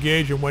going to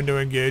engage and when to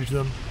engage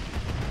them.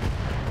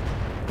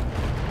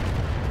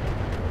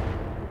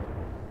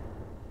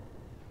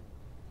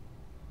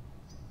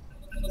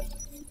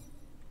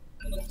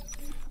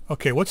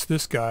 Okay, what's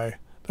this guy?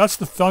 That's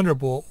the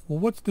Thunderbolt.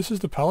 Well, this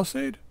is the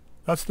Palisade?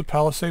 That's the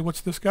Palisade.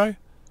 What's this guy?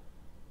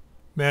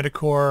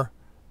 Manticore.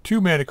 2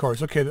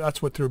 Manticores. Okay,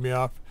 that's what threw me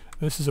off.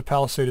 And this is a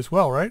Palisade as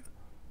well, right?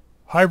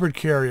 Hybrid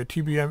carrier,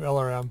 TBM,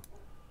 LRM.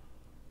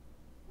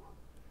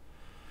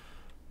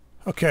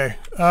 Okay.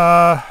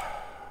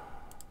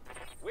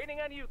 Waiting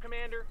on you,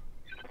 Commander.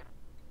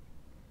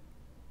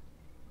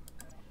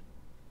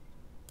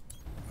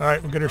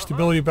 Alright, we'll get our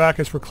stability back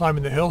as we're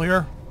climbing the hill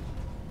here.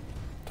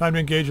 Time to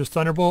engage this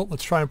Thunderbolt.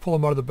 Let's try and pull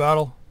him out of the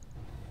battle.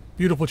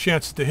 Beautiful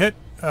chances to hit.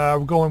 We're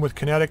going with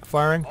kinetic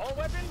firing. All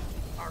weapons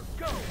are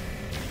go.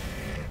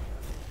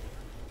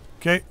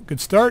 Okay, good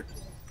start.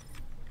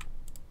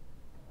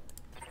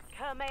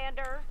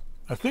 Commander.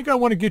 I think I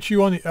want to get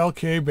you on the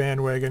LK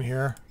bandwagon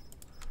here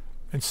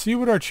and see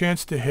what our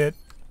chance to hit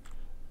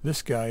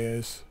this guy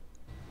is.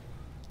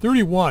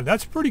 31.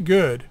 That's pretty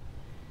good.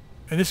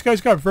 And this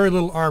guy's got very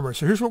little armor.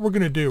 So here's what we're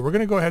going to do. We're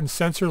going to go ahead and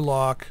sensor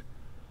lock.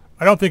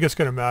 I don't think it's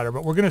going to matter,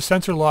 but we're going to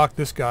sensor lock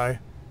this guy.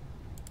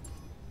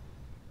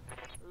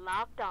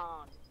 Locked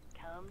on.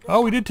 Come to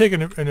Oh, we did take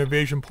an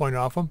evasion point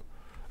off him.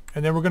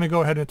 And then we're going to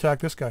go ahead and attack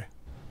this guy.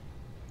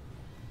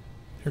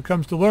 Here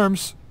comes the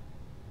Lerms.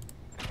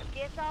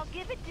 Guess I'll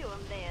give it to him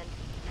then.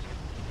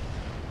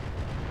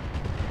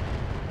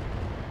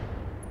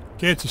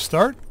 Okay, it's a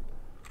start.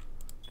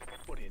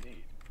 What do you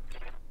need?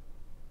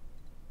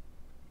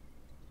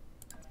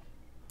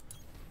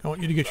 I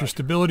want you to get your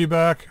stability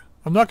back.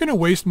 I'm not going to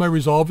waste my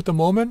resolve at the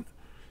moment.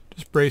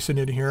 Just bracing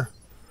it in here.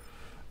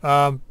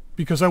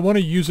 Because I want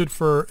to use it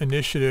for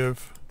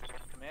initiative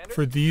Commander?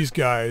 for these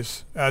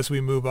guys as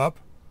we move up.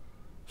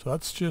 So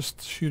that's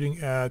just shooting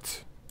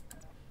at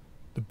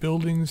the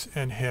buildings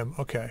and him.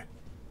 Okay.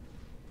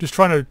 Just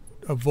trying to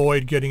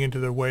avoid getting into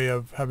the way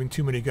of having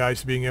too many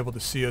guys being able to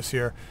see us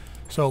here.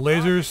 So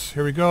lasers,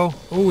 here we go.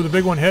 Oh, the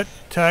big one hit.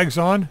 Tags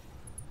on.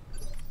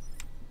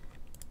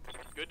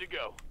 Good to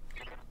go.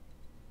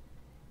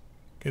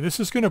 Okay,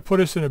 this is going to put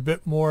us in a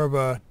bit more of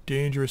a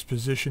dangerous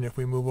position if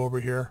we move over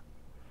here.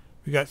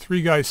 We got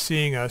 3 guys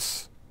seeing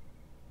us.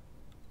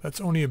 That's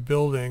only a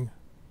building.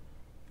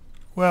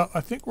 Well,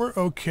 I think we're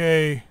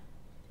okay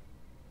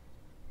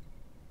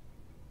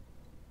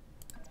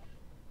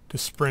to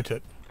sprint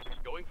it.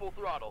 Going full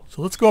throttle.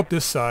 So let's go up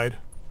this side.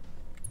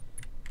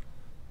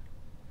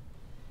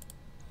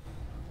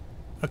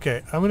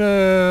 Okay, I'm going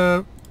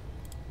to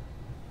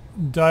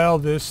dial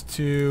this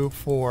to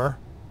 4.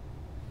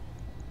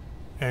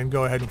 And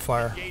go ahead and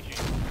fire. Engaging.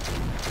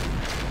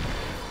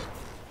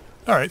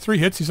 Alright, 3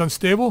 hits. He's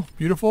unstable.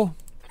 Beautiful.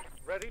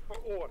 Ready for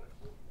order.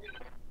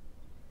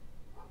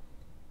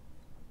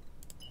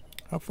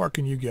 How far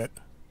can you get?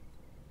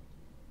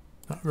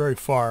 Not very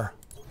far.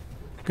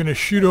 Gonna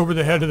shoot over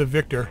the head of the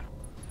victor.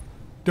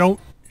 Don't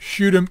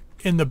shoot him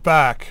in the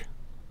back.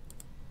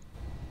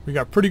 We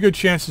got pretty good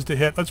chances to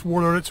hit. Let's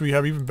warlord it so we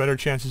have even better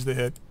chances to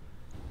hit.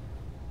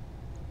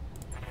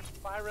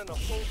 Firing a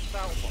full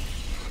salvo.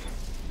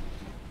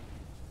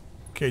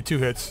 Okay, 2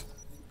 hits.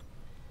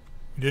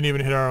 We didn't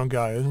even hit our own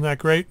guy. Isn't that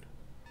great?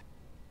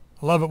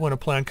 I love it when a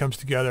plan comes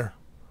together.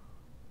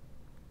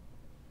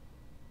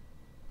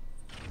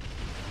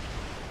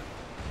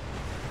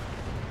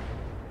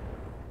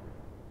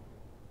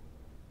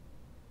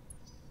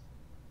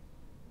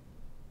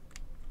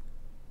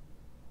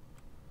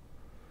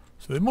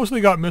 So they mostly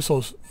got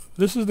missiles.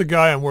 This is the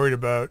guy I'm worried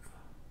about.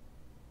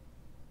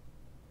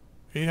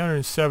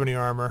 870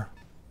 armor.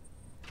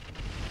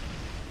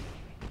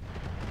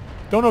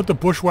 Don't know if the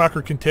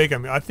bushwhacker can take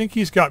him. I think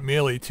he's got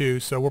melee too,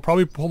 so we'll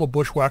probably pull the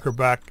bushwhacker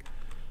back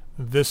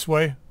this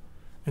way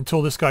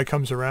until this guy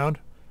comes around.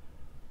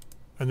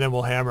 And then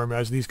we'll hammer him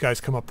as these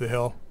guys come up the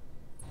hill.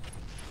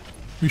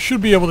 We should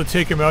be able to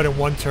take him out in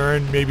 1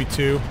 turn, maybe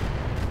 2.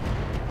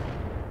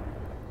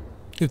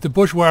 If the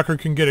bushwhacker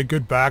can get a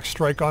good back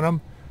strike on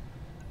him,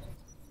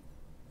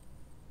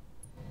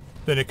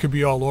 then it could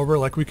be all over.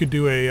 Like we could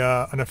do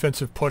an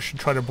offensive push and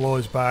try to blow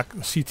his back,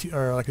 CT,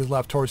 or like his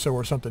left torso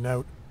or something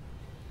out.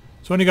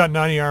 So only got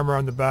 90 armor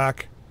on the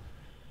back,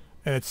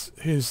 and it's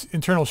his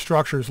internal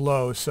structure is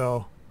low.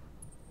 So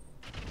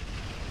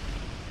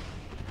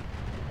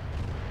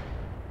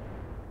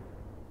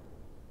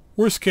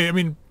worst case, I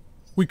mean,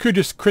 we could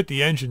just crit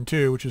the engine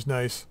too, which is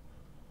nice.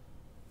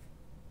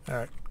 All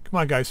right, come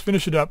on guys,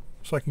 finish it up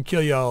so I can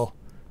kill y'all.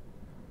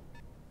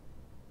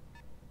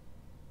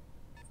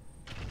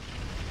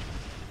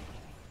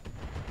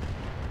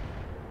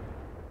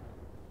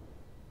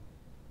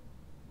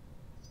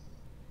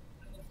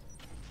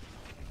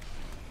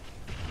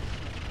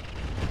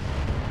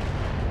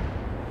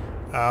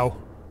 Ow.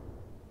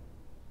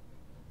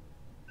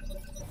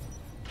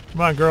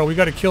 Come on, girl. We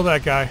got to kill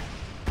that guy.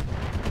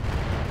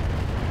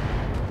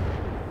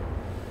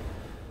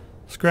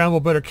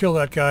 Scramble better kill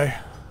that guy.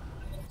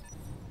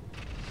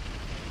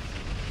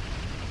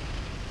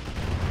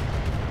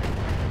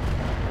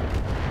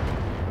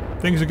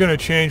 Things are going to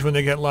change when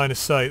they get line of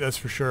sight, that's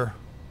for sure.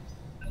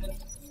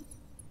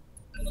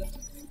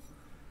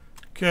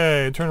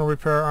 Okay, internal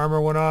repair armor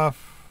went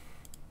off.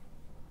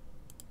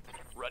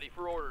 Ready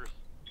for orders.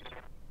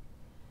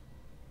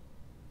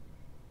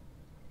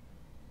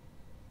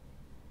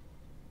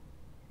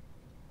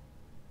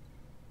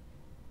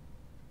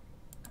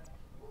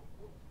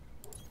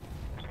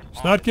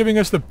 It's not giving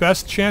us the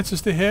best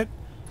chances to hit,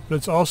 but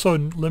it's also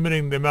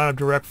limiting the amount of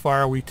direct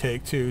fire we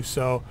take too.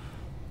 So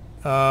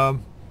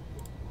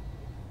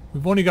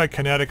we've only got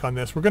kinetic on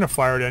this. We're going to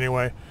fire it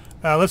anyway.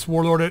 Let's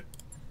warlord it.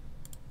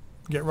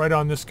 Get right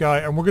on this guy,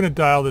 and we're going to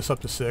dial this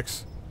up to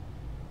 6.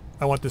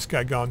 I want this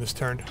guy gone this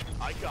turn.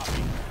 I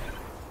copy.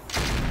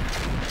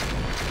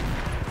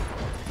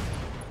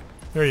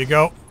 There you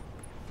go.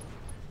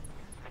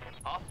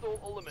 Hostile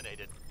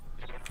eliminated.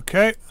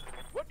 Okay.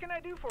 What can I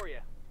do for you?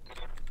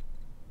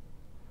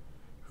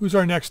 Who's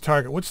our next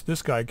target? What's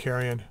this guy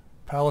carrying?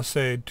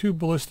 Palisade, 2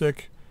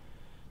 ballistic,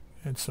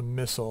 and some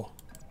missile.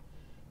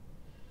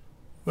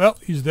 Well,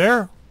 he's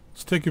there.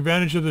 Let's take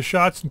advantage of the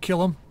shots and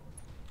kill him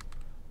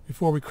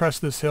before we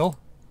crest this hill.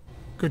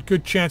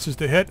 Good chances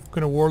to hit. I'm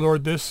going to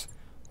warlord this,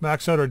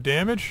 max out our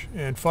damage,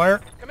 and fire.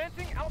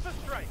 Commencing Alpha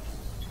Strike.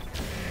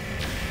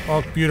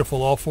 Oh,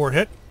 beautiful. All 4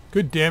 hit.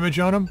 Good damage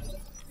on him.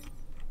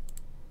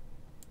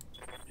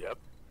 Yep.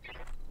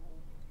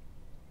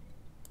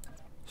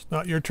 It's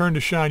not your turn to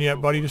shine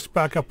yet, buddy. Just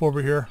back up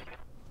over here.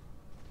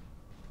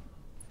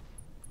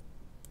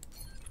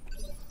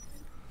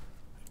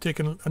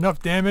 Taking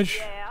enough damage.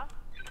 Yeah.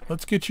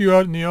 Let's get you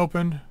out in the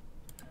open.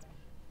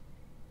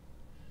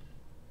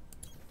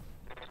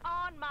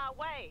 On my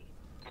way.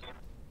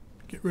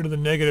 Get rid of the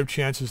negative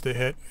chances to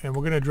hit. And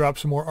we're going to drop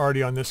some more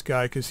arty on this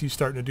guy because he's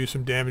starting to do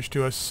some damage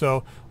to us.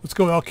 So let's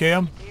go LK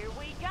him. Here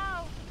we go.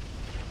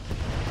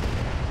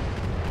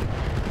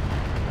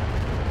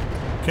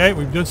 Okay,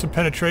 we've done some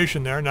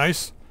penetration there.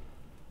 Nice.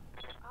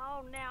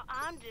 Oh, now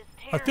I'm just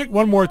I tearing think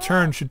one you more up.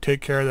 turn should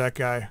take care of that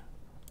guy.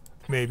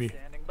 Maybe.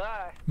 Standing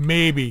by.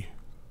 Maybe.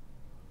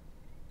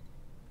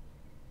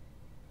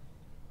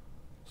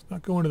 Let's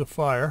not go into the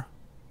fire.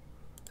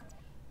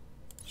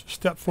 Just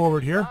step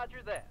forward here. Roger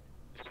that.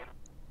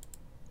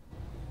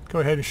 Go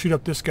ahead and shoot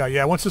up this guy.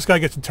 Yeah, once this guy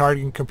gets a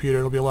targeting computer,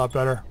 it'll be a lot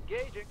better.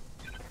 Engaging.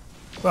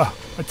 Well,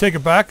 I take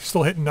it back.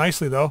 Still hitting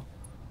nicely, though.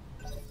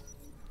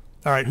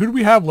 All right, who do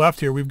we have left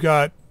here? We've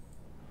got...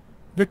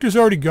 Victor's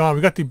already gone.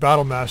 We got the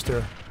Battle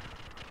Master.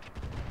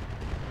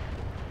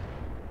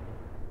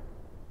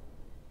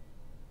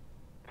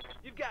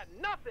 You've got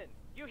nothing.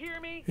 You hear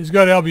me? He's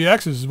got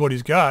LBXs is what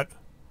he's got.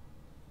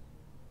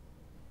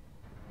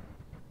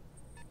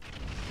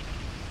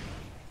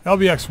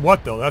 LBX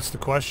what, though? That's the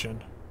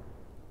question.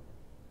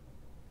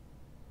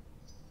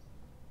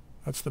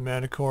 That's the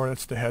Manicore.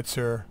 That's the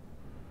Hetzer.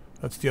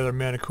 That's the other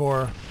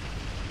Manicore.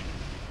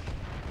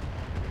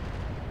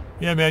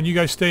 Yeah, man, you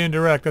guys stay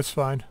indirect. That's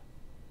fine.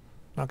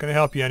 Not going to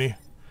help you any.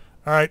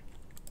 All right.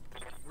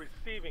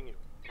 Receiving you.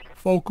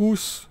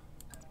 Focus.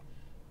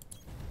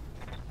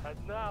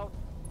 Heading out.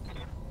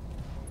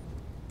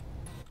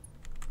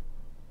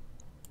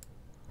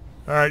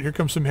 Alright, here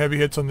comes some heavy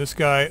hits on this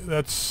guy.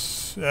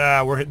 That's...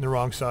 we're hitting the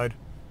wrong side.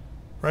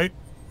 Right?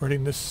 We're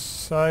hitting this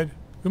side.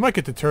 We might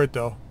get the turret,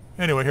 though.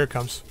 Anyway, here it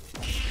comes.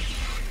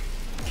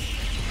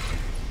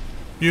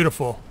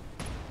 Beautiful.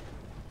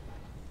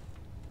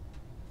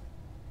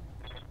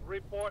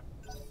 Report.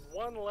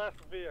 One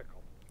left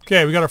vehicle.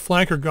 Okay, we got our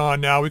flanker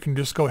gone now. We can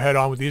just go head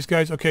on with these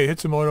guys. Okay,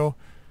 Hitsumoto.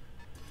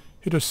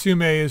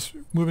 Hitosume is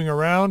moving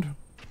around.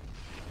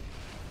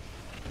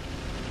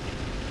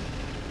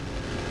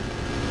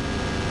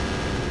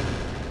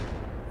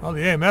 Oh,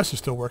 the AMS is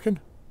still working.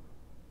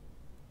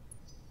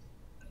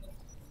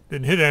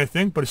 Didn't hit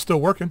anything, but it's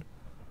still working.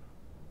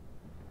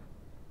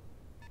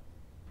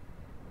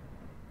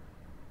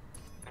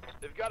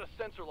 They've got a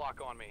sensor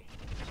lock on me.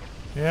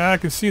 Yeah, I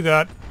can see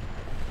that.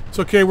 It's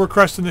okay, we're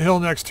cresting the hill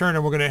next turn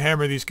and we're going to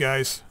hammer these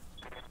guys.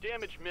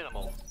 Damage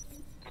minimal.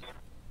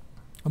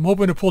 I'm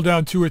hoping to pull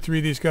down 2 or 3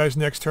 of these guys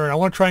next turn. I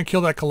want to try and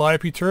kill that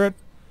Calliope turret.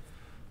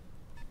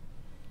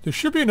 There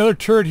should be another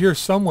turret here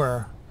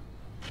somewhere.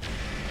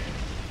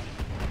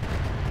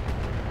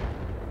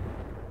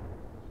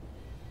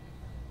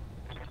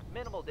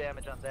 Minimal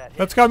damage on that.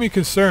 That's got me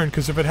concerned,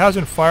 because if it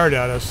hasn't fired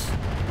at us,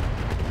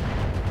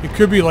 it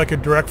could be like a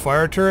direct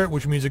fire turret,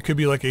 which means it could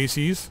be like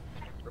ACs,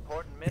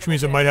 which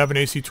means it might have an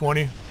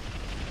AC-20,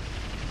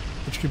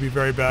 which could be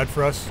very bad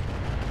for us.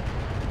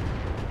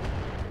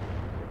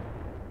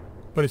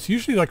 But it's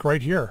usually like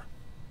right here.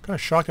 Kind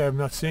of shocked I'm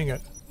not seeing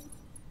it.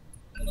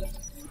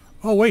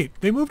 Oh wait,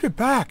 they moved it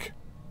back.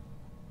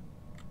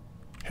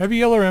 Heavy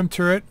LRM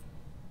turret,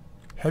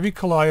 heavy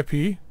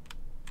Calliope.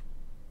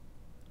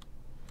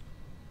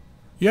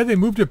 Yeah, they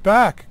moved it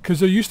back, because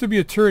there used to be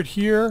a turret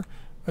here,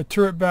 a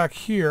turret back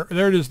here.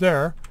 There it is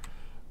there.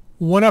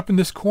 One up in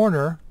this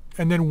corner,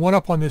 and then one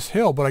up on this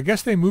hill. But I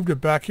guess they moved it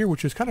back here,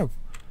 which is kind of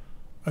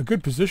a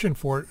good position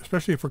for it,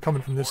 especially if we're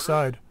coming from this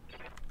side.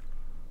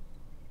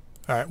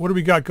 Alright, what do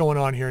we got going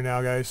on here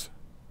now, guys?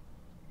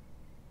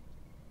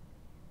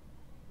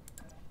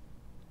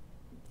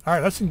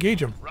 Alright, let's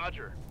engage them.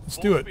 Roger. Let's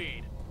Full do it.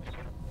 speed.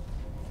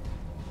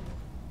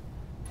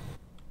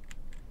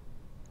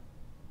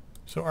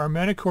 So our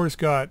Manicore's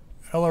got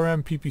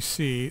LRM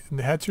PPC, and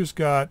the Hetzer's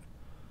got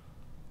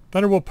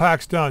Thunderbolt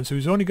Pack's done, so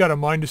he's only got a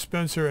Mine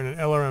Dispenser and an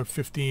LRM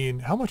 15.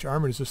 How much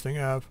armor does this thing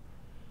have?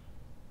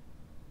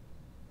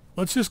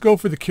 Let's just go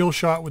for the kill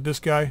shot with this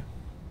guy.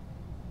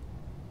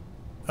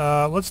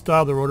 Let's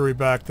dial the rotary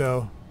back,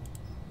 though.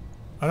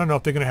 I don't know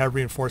if they're going to have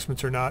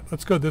reinforcements or not.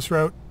 Let's go this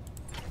route.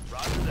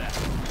 Roger that.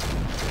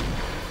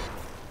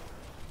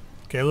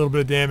 Okay, a little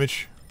bit of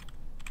damage.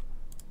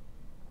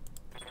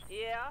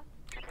 Yeah.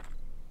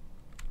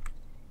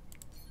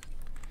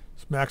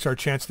 Let's max our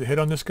chance to hit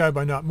on this guy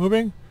by not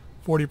moving.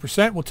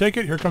 40%. We'll take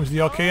it. Here comes the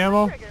LK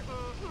ammo. Trigger.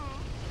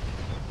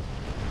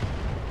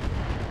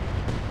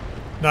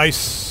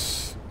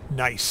 Nice.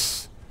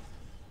 Nice.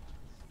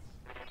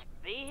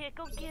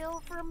 Vehicle kill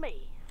for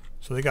me.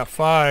 So they got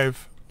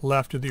 5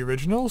 left of the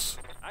originals.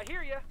 I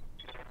hear ya.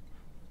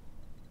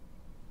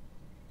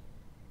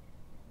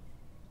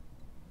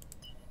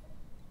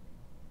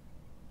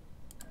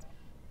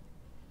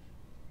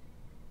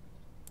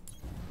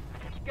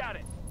 Got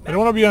it. I don't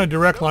want to be on a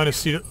direct line of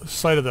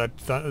sight of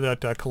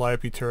that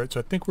Calliope turret, so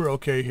I think we're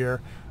okay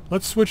here.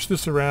 Let's switch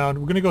this around.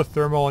 We're going to go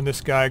thermal on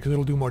this guy because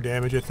it'll do more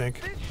damage, I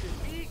think. This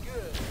should be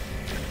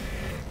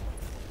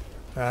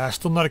good.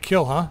 Still not a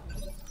kill, huh?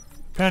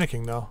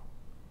 Panicking, though.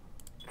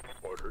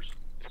 Orders.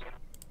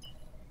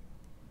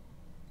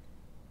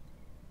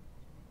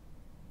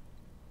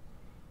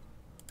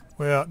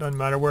 Well, it doesn't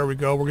matter where we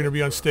go. We're going to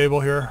be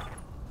unstable here.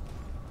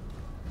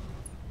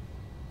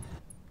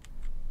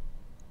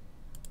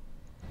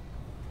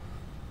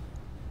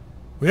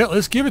 Well,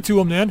 let's give it to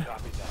him then.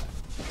 Copy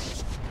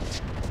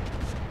that.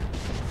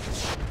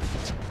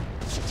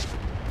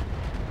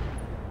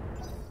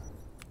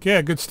 Okay,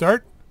 a good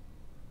start.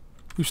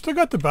 We've still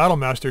got the Battle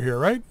Master here,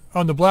 right?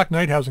 Oh, and the Black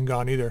Knight hasn't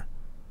gone either.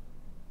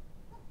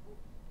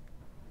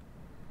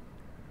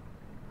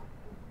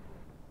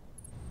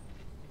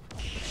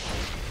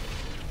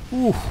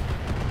 Ooh,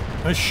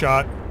 nice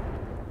shot.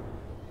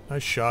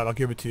 Nice shot. I'll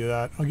give it to you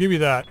that. I'll give you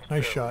that.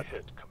 Nice shot.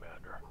 Hit,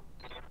 Commander.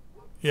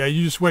 Yeah,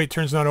 you just wait.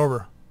 Turn's not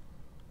over.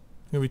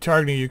 I'm going to be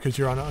targeting you because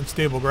you're on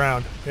unstable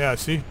ground. Yeah,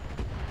 see?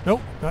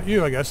 Nope, not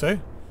you, I guess, eh?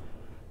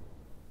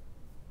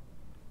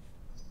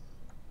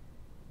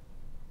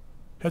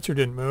 Hetzer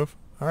didn't move.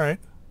 Alright.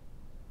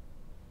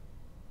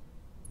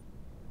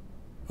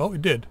 Oh,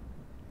 it did.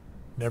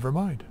 Never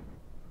mind.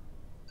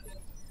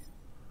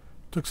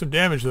 Took some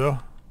damage, though.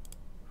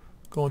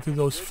 Going through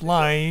those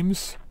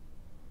flames.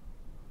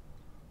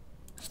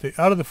 Stay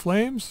out of the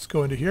flames. Let's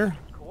go into here.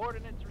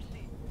 Coordinates received.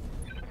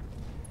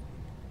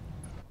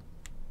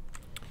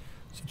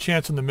 There's a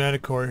chance on the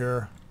Manicore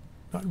here.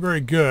 Not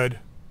very good.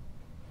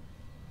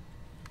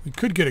 We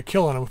could get a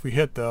kill on him if we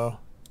hit, though.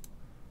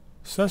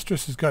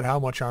 Sestrus has got how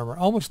much armor?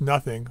 Almost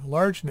nothing.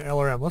 Large and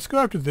LRM. Let's go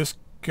after this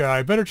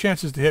guy. Better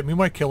chances to hit him. We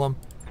might kill him.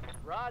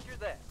 Roger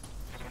that.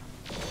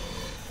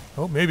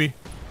 Oh, maybe.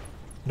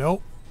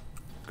 Nope.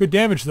 Good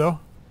damage, though.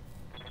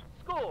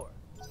 Score.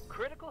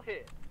 Critical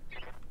hit.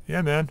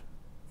 Yeah, man.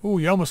 Ooh,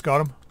 you almost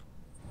got him.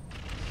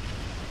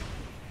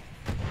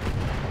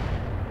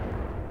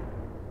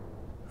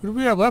 Who do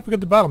we have left? We got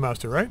the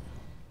Battlemaster, right?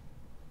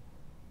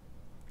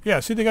 Yeah,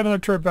 see, they got another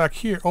turret back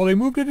here. Oh, they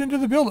moved it into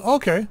the building.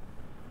 Okay.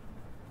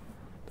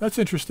 That's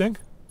interesting.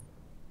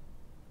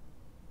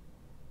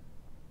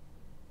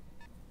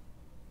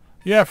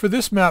 Yeah, for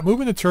this map,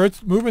 moving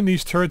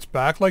these turrets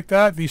back like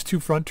that, these two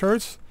front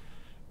turrets,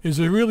 is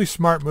a really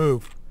smart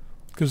move.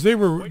 Because they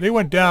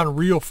went down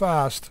real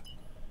fast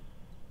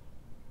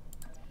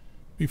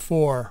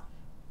before.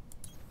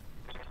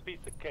 Piece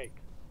of cake.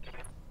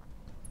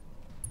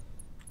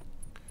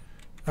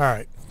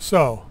 Alright,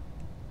 so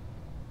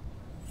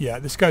yeah,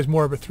 this guy's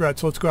more of a threat,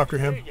 so let's go after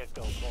There him. you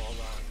go, moron.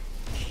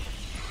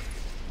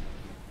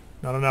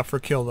 Not enough for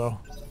a kill though.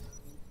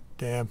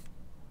 Damn.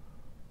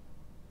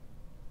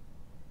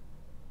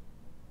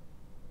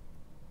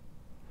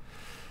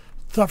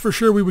 Thought for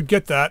sure we would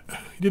get that.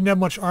 He didn't have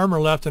much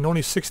armor left and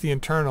only 60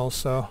 internals,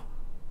 so.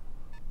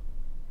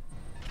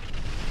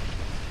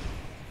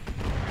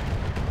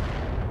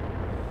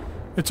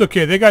 It's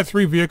okay. They got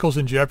 3 vehicles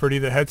in jeopardy.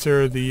 The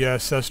Hetzer, the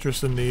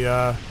Cestrus, and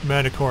the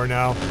Manticore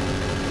now.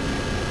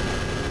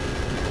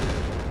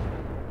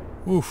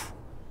 Oof.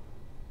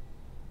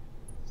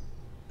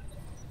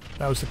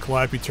 That was the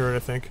Calliope turret, I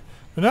think.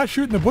 They're not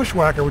shooting the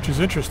Bushwhacker, which is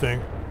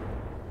interesting.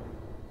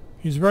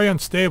 He's very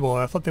unstable.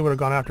 I thought they would have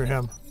gone after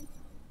him.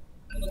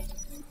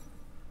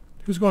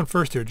 Who's going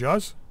first here,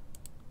 Jaws?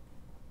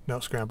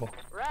 No, Scramble.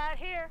 Right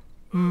here.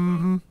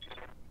 Mm-hmm.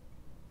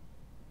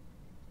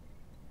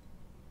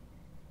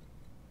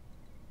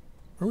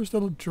 Where was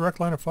the direct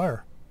line of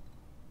fire?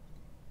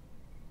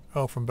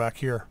 Oh, from back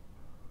here.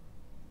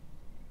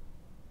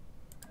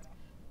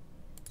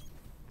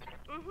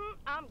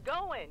 I'm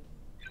going.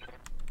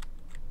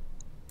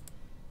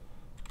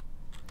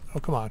 Oh,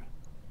 come on.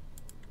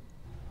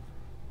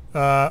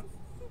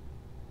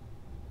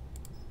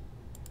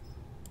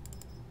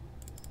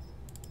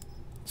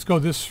 Let's go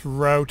this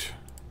route.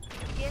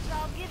 Guess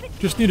I'll give it to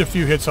Just you. need a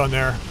few hits on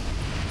there.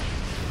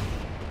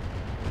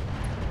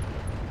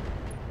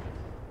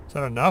 Is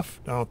that enough?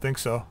 I don't think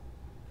so.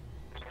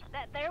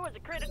 That there was a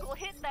critical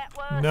hit, that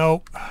was.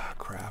 Nope. Ah,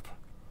 crap.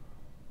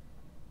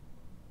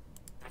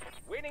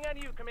 Waiting on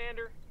you,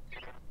 Commander.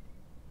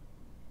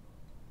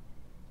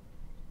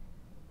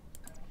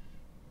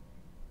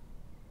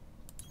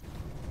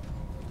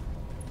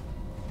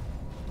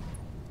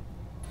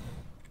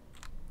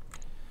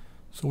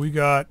 So we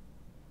got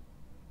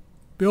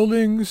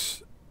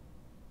buildings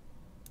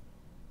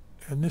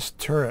and this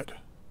turret.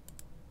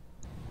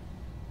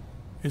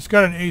 It's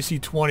got an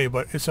AC-20,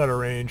 but it's out of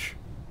range.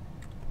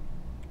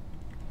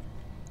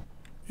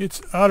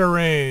 It's out of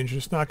range.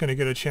 It's not going to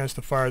get a chance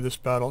to fire this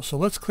battle. So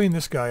let's clean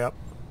this guy up.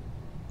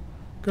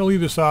 Gonna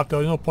leave this off though.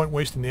 There's no point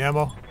wasting the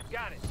ammo.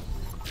 Got it.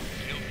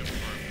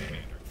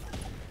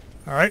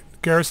 Alright,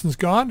 garrison's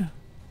gone.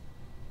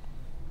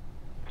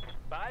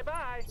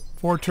 Bye-bye.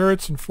 4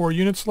 turrets and 4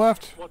 units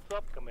left. What's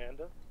up,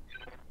 Commander?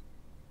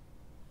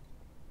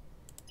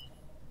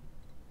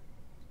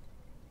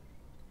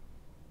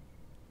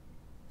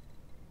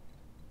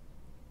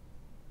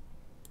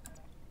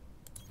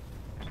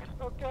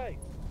 Okay.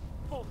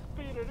 Full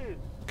speed it is.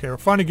 Okay, we're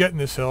finally getting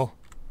this hill.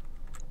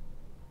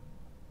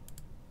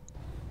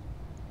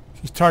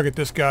 Just target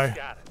this guy.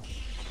 Got it.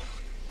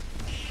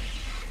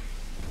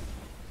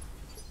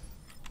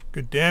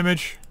 Good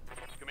damage.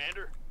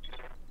 Commander?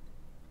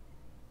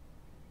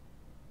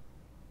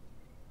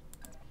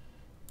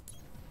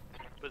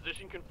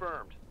 Position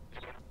confirmed.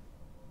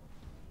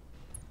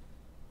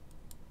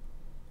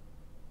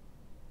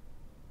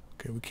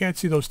 Okay, we can't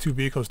see those 2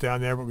 vehicles down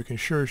there, but we can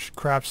sure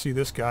crap see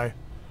this guy.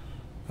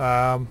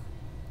 Let's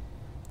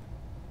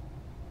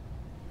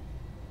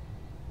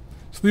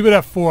leave it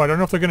at 4. I don't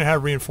know if they're going to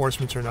have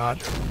reinforcements or not.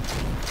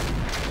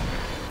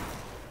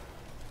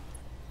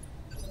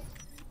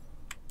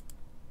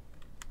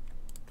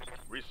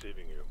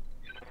 Receiving you.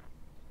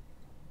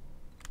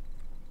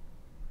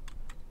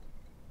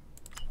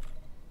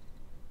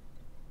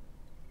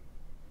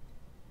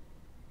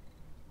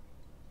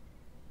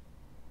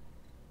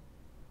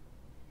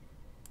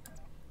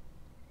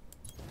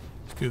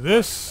 Let's do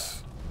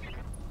this.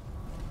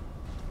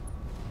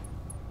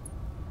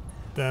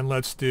 Then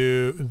let's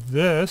do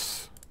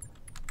this.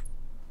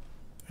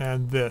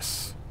 And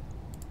this.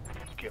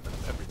 Giving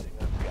them everything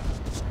I've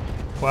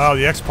got. Wow,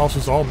 the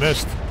X-Pulses all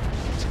missed.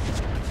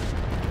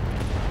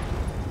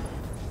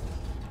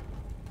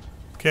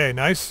 Okay,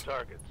 nice.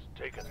 Target's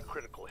taking a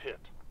critical hit.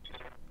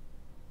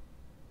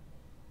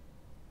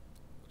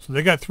 So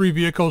they got 3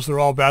 vehicles. They're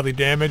all badly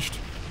damaged.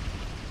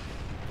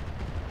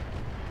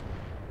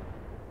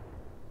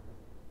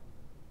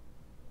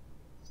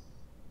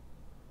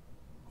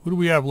 Who do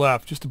we have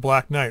left? Just a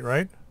Black Knight,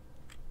 right?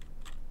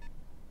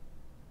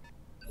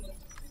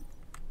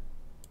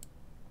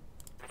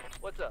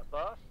 What's up,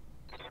 boss?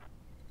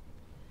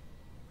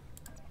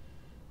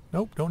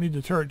 Nope, don't need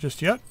the turret just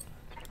yet.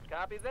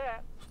 Copy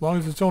that. As long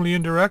as it's only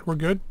indirect, we're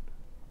good.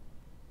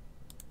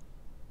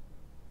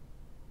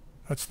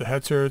 That's the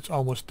Hetzer. It's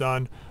almost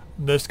done.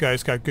 This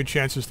guy's got good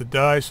chances to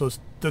die, so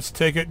let's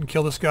take it and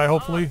kill this guy,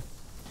 hopefully.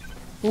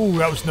 Ooh,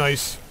 that was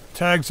nice.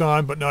 Tags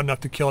on, but not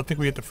enough to kill. I think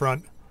we hit the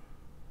front.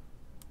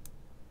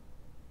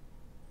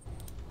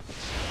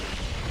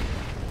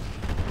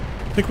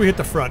 I think we hit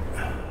the front.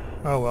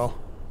 Oh well.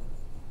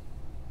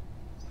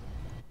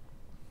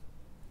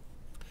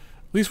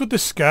 At least with the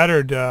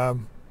scattered,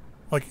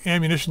 like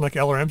ammunition, like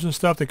LRMs and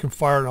stuff, they can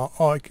fire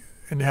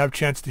and have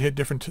chance to hit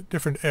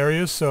different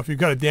areas. So if you've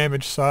got a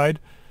damaged side,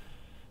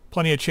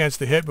 plenty of chance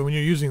to hit. But when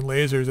you're using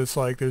lasers, it's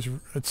like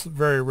it's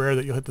very rare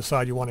that you'll hit the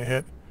side you want to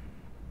hit.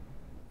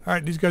 All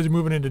right, these guys are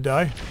moving in to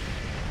die.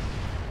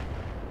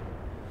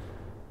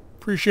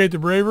 Appreciate the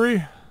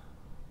bravery.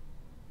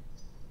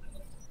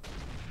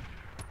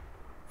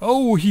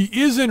 Oh, he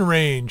is in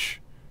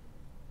range.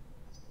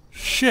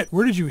 Shit,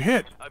 where did you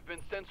hit? I've been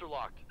sensor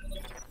locked.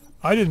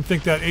 I didn't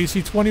think that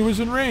AC-20 was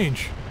in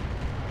range.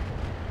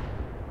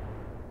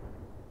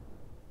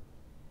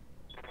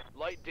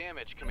 Light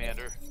damage,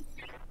 Commander.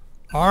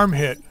 Arm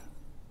hit.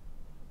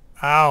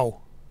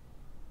 Ow.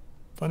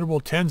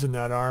 Thunderbolt 10's in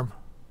that arm.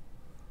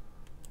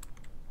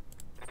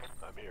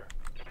 I'm here.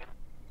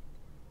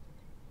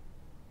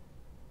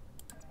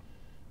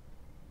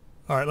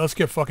 Alright, let's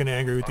get fucking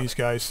angry with these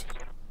guys.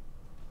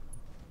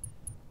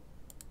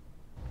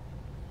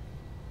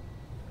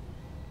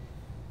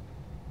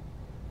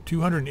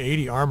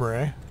 $280 armor,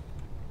 eh?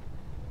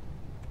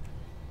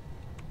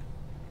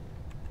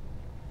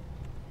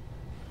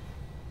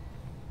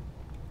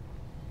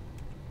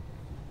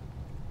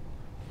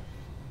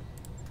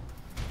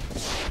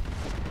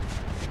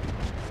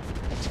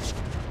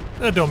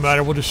 That don't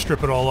matter, we'll just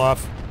strip it all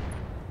off.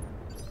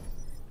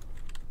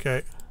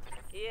 Okay.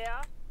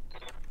 Yeah.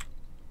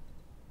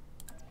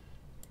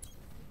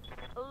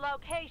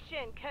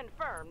 Location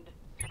confirmed.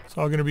 It's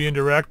all gonna be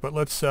indirect, but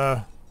let's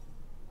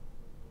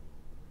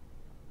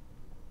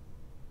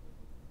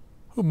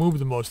who moved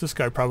the most? This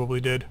guy probably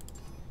did.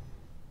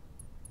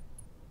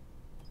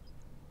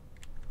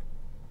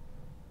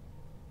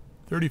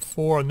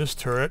 $34 on this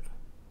turret.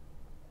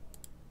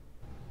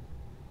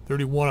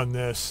 31 on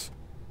this.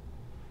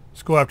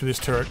 Let's go after this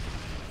turret.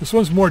 This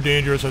one's more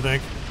dangerous, I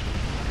think.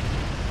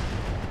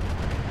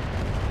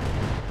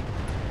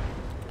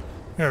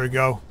 There we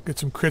go. Get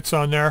some crits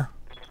on there.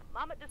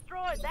 Mama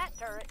destroyed that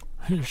turret.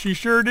 She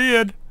sure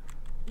did.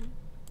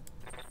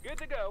 Good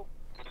to go.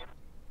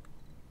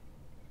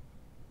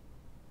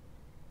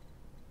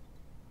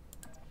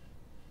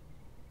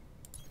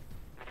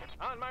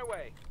 On my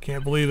way.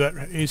 Can't believe that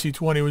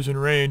AC-20 was in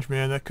range,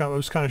 man. That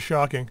was kind of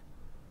shocking.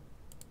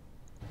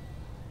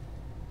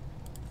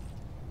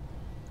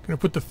 Gonna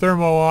put the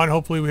thermo on.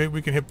 Hopefully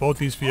we can hit both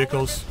these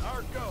vehicles. All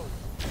weapons are go.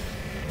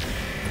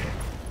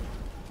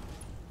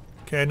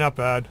 Okay, not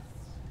bad.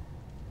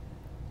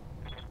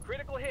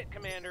 Critical hit,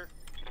 Commander.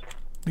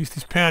 At least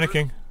he's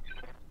panicking.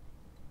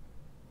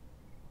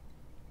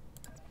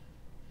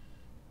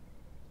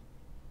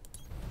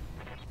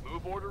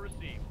 Move order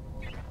received.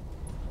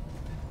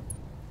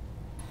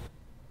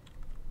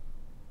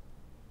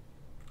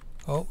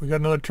 Oh, we got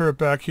another turret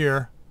back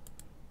here.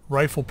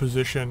 Rifle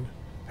position.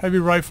 Heavy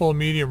rifle and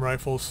medium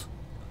rifles.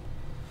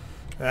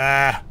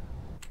 Ah.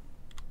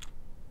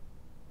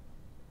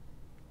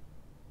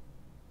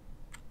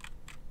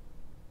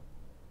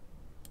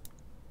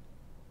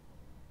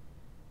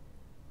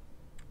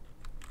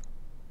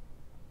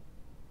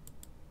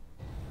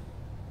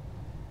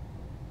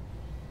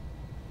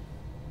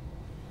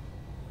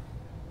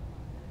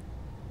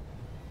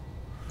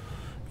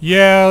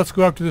 Yeah, let's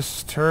go after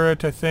this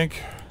turret, I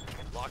think.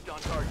 Locked on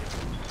target.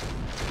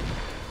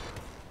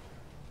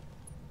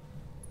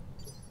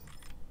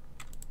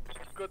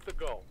 Good to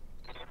go.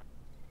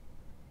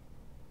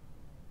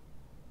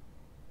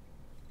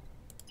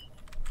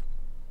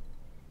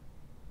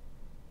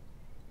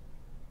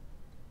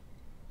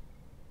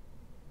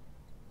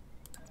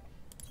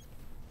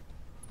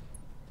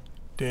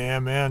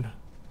 Damn, man.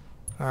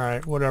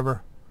 Alright,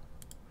 whatever.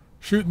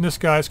 Shooting this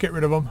guy, let's get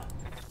rid of him.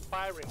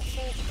 Firing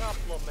full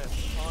complement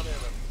on enemy.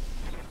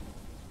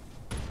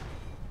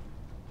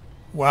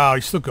 Wow,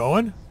 he's still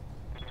going?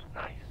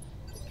 Nice.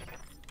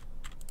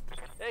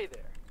 Hey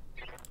there.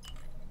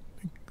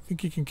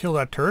 Think you can kill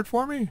that turret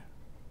for me?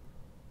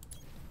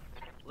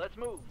 Let's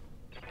move.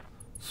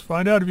 Let's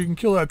find out if you can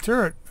kill that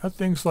turret. That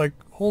thing's like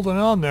holding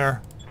on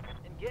there.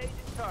 Engage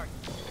its target.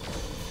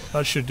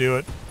 That should do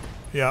it.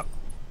 Yeah.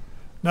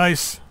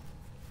 Nice.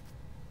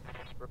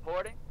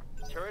 Reporting.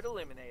 Turret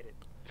eliminated.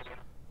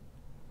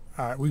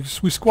 Alright, we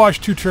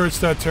squashed 2 turrets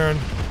that turn.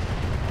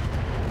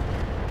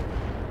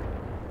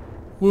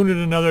 Wounded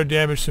another,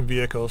 damaged some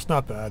vehicles.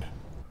 Not bad.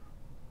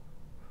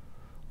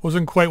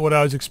 Wasn't quite what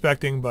I was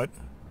expecting, but...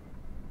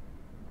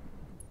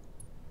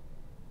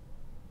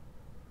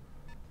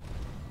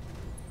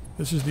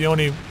 This is the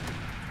only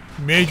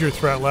major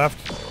threat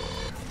left.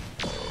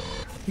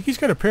 I think he's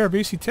got a pair of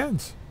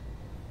AC-10s.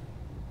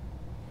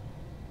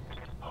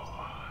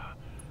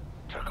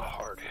 Took a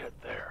hard hit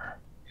there.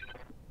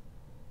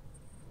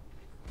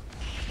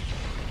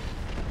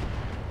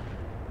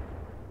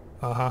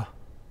 Uh-huh.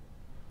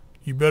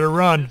 You better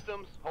run.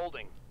 Systems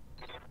holding.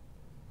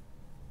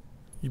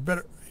 You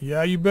better...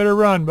 Yeah, you better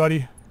run,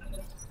 buddy.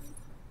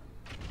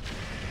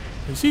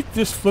 Is he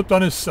just flipped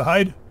on his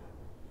side?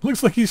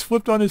 Looks like he's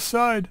flipped on his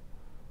side.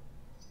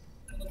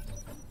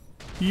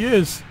 He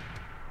is.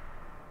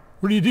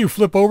 What do?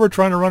 Flip over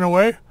trying to run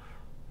away?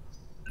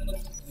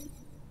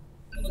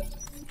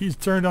 He's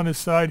turned on his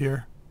side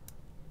here.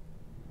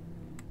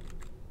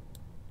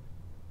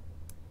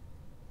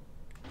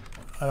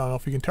 I don't know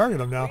if we can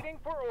target him now. Waiting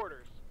for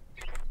orders.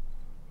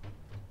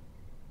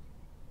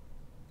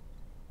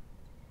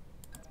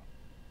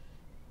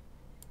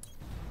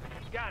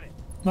 Got it.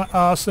 My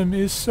awesome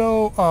is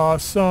so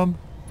awesome.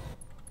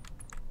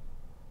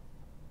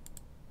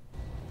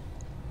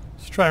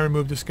 Let's try and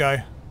remove this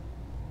guy.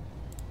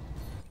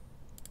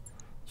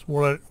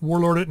 Let's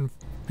warlord it, and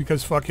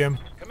because fuck him.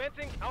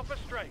 Commencing Alpha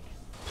Strike.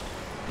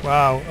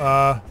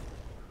 Wow,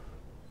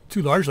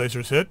 2 large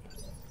lasers hit.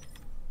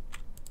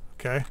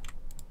 Okay.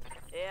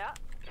 Yeah.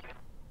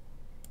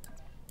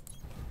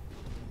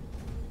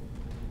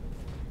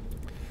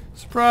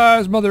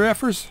 Surprise, mother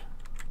effers.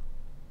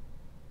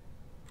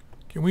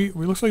 Can we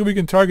looks like we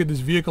can target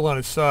this vehicle on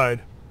its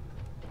side.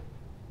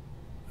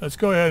 Let's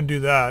go ahead and do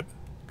that.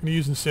 Gonna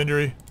use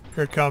incendiary.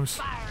 Here it comes.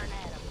 Firing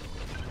at him.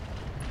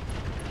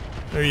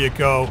 There you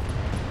go.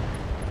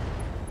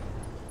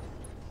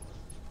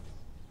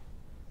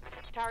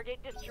 Target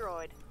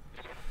destroyed.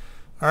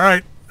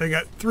 Alright, they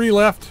got 3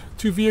 left.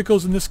 2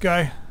 vehicles and this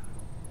guy.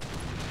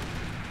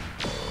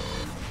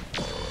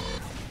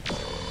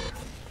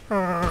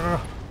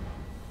 That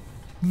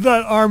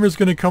armor's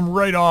gonna come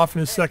right off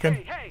in a second.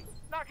 Hey,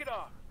 knock it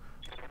off.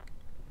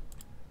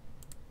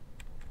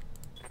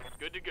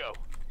 Good to go.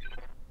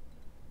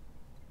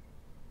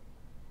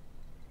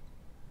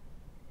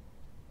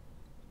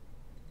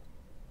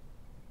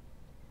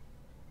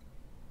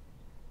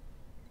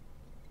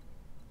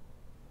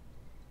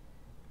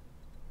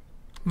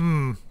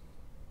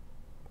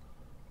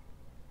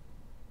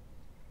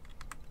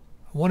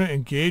 I want to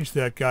engage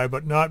that guy,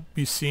 but not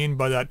be seen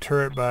by that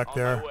turret back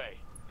there. On my way.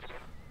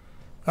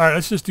 Alright,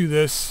 let's just do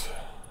this.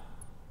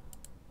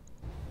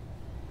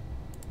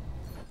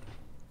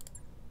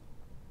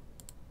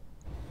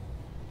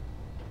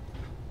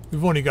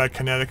 We've only got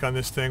kinetic on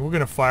this thing. We're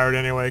going to fire it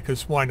anyway,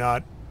 because why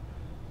not?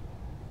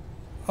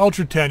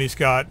 Ultra 10 he's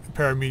got. A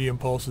pair of medium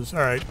pulses.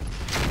 Alright.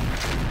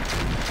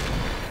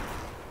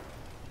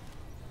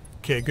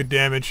 Okay, good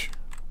damage.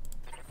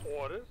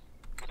 Orders.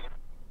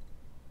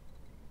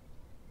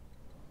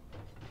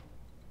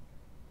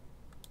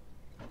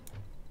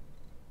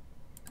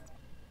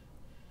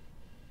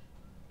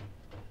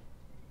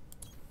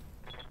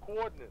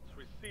 Coordinates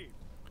received.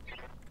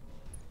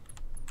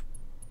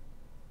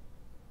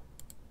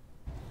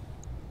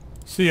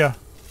 See ya.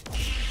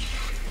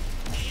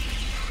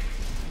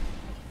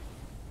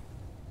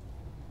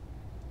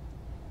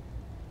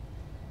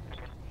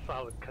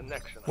 Solid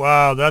connection.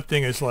 Wow, that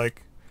thing is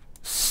like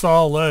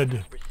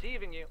solid.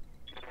 Receiving you.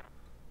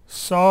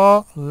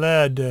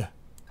 Solid.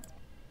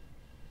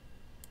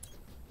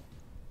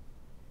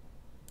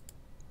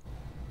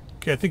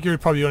 Okay, I think you're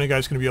probably the only guy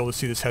who's going to be able to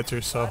see this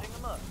Hetzer, so... Lighting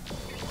them up.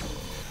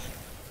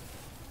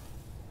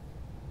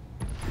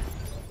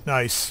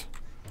 Nice.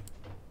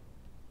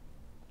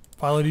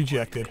 Pilot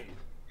ejected.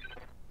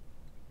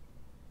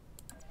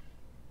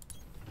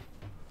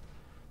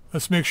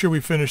 Let's make sure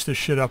we finish this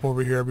shit up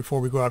over here before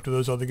we go after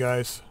those other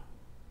guys.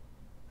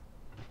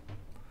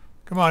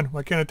 Come on,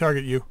 why can't I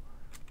target you?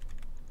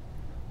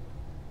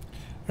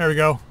 There we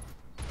go.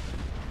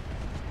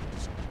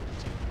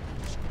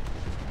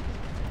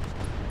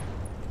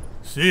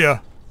 See ya.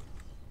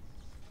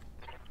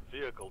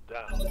 Vehicle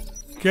down.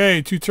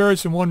 Okay, 2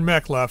 turrets and 1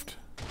 mech left.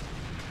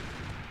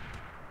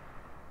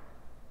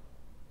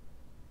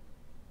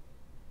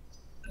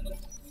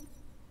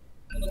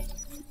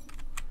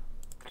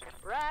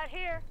 Right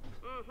here.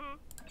 Mm-hmm.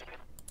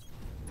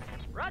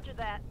 Roger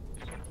that.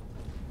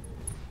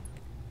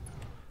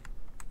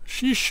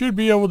 She should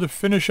be able to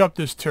finish up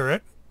this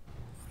turret.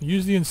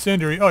 Use the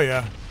incendiary. Oh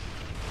yeah.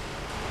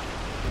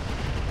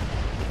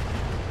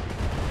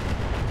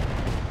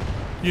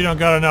 You don't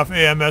got enough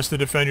AMS to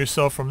defend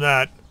yourself from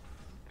that.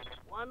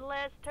 One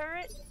less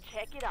turret.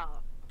 Check it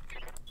off.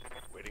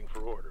 Waiting for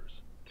orders.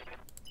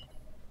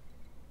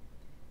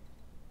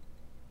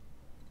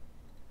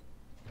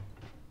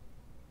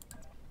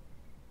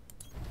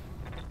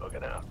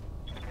 Looking out.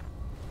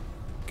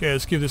 Okay,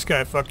 let's give this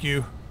guy a fuck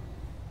you.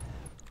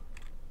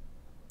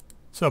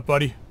 What's up,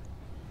 buddy?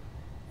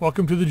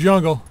 Welcome to the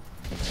jungle.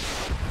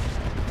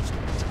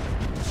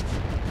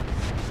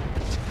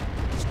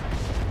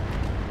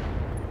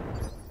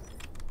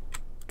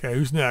 Okay,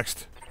 who's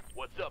next?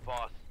 What's up,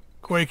 boss?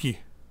 Quakey.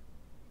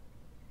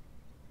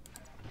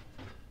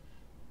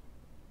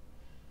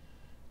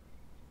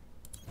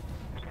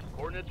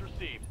 Coordinates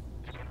received.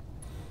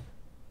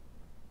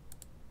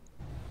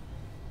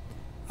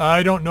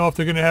 I don't know if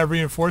they're going to have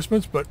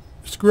reinforcements, but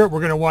screw it,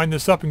 we're going to wind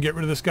this up and get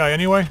rid of this guy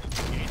anyway.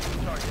 Engage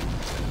the target.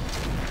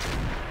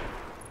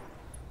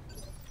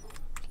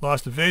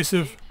 Lost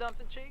evasive. Need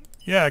something, Chief?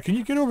 Yeah, can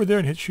you get over there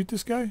and shoot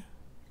this guy? You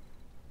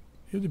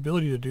have the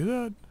ability to do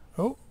that?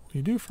 Oh,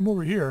 you do from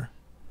over here.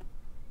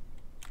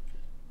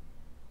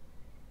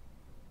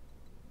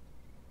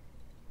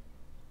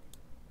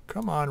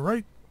 Come on,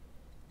 right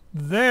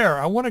there.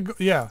 I want to go.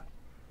 Yeah,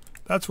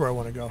 that's where I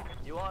want to go.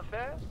 You want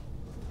fast?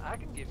 I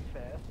can give you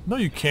fast. No,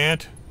 you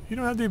can't. You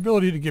don't have the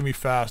ability to give me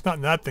fast. Not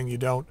in that thing, you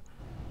don't.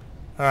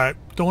 Alright,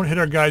 don't hit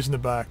our guys in the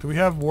back. Do we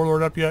have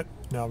Warlord up yet?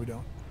 No, we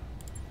don't.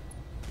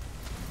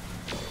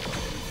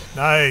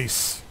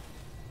 Nice.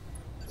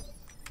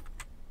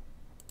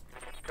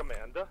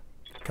 Commander.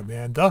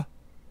 Commander.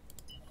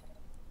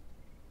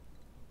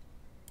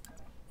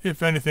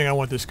 If anything, I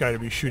want this guy to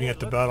be shooting at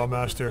the Battle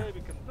Master.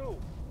 Baby can do.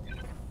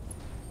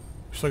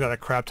 Still got a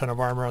crap ton of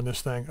armor on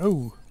this thing.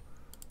 Ooh.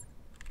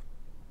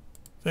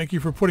 Thank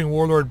you for putting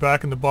Warlord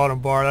back in the bottom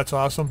bar. That's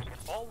awesome.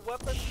 All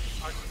weapons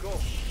are go.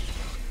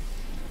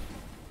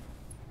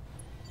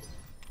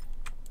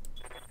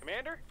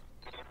 Commander?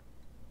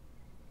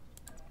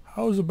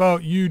 How's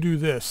about you do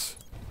this?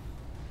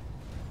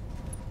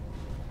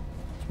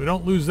 So we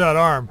don't lose that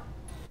arm.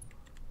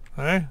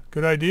 Hey,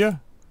 good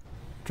idea.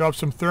 Drop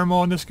some thermo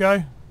on this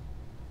guy.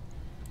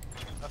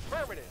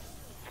 Affirmative.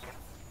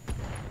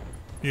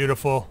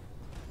 Beautiful.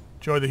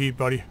 Enjoy the heat,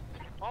 buddy.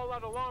 All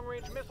out of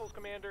long-range missiles,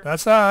 Commander.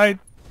 That's alright.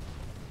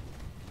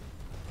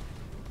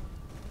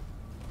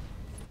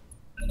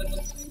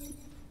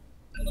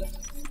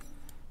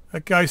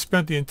 That guy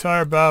spent the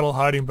entire battle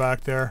hiding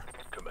back there.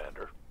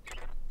 Commander.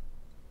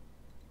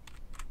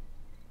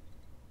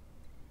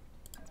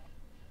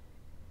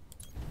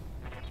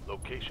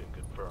 Location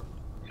confirmed.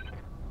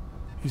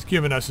 He's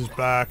giving us his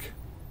back.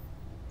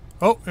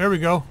 Oh, there we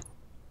go.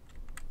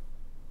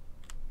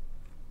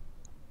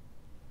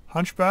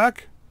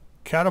 Hunchback.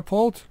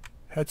 Catapult.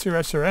 Hetzer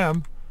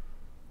SRM.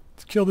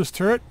 Let's kill this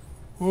turret.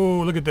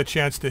 Ooh, look at the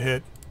chance to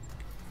hit.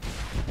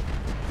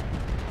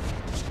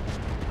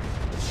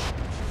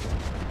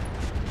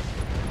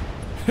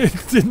 It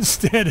didn't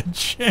stand a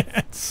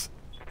chance.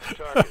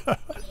 Target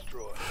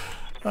destroyed.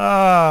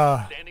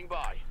 Ah. Standing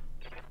by.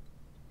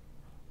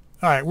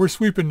 Alright, we're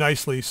sweeping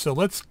nicely, so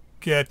let's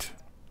get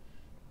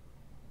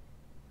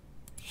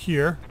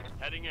here.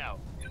 Heading out.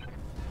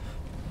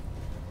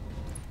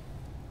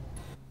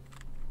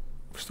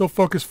 We're still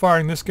focus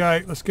firing this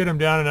guy. Let's get him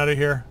down and out of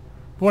here.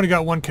 We've only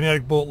got one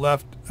kinetic bolt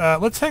left.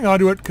 Let's hang on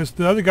to it because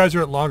the other guys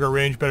are at longer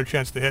range, better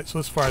chance to hit. So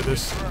let's fire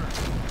this.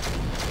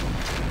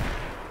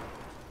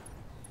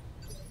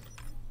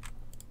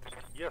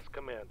 Yes,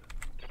 Commander.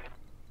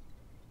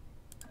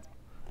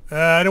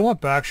 I don't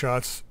want back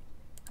shots.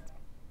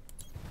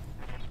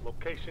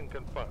 Location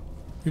confirmed.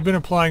 We've been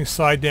applying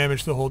side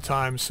damage the whole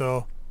time,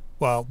 so...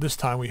 Well, this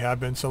time we have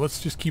been, so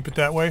let's just keep it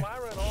that way.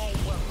 Fire at all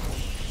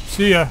weapons.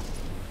 See ya.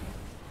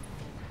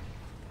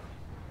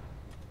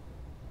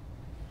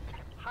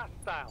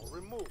 Hostile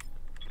removed.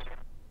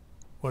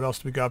 What else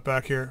do we got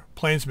back here?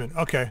 Plainsman.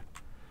 Okay.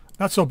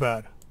 Not so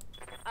bad.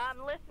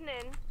 I'm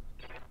listening.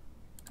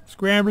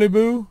 Scrambly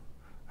Boo.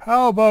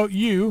 How about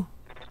you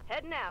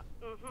Heading out.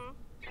 Mm-hmm.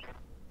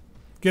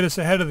 get us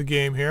ahead of the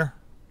game here?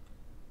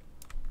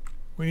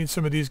 We need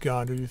some of these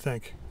gone, do you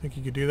think? Think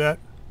you could do that?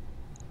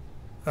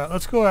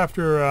 Let's go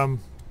after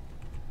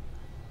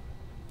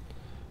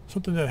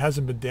something that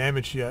hasn't been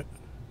damaged yet.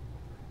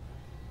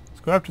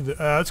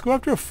 Let's go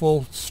after a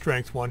full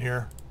strength one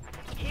here.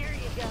 Here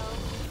you go.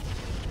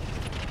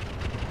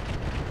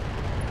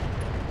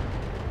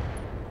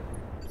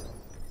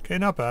 Okay,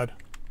 not bad.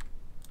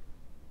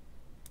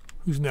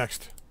 Who's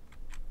next?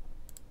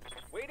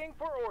 Waiting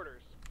for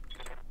orders.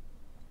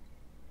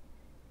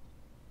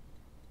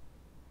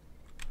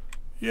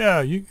 Yeah,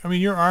 I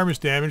mean your arm is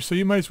damaged, so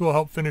you might as well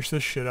help finish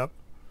this shit up.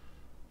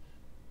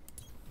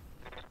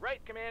 Right,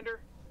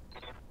 Commander.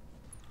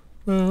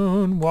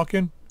 Moon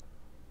walking.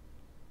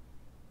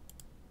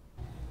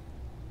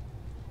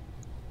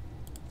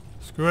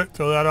 Screw it,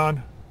 throw that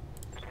on.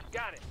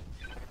 Got it.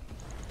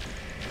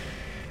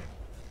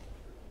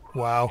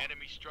 Wow.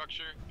 Enemy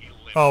structure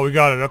eliminated. Oh, we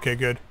got it. Okay,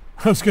 good.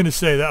 I was going to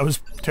say that was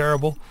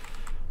terrible.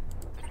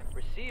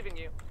 Receiving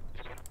you.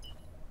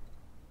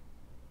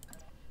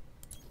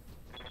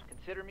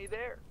 Consider me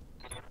there.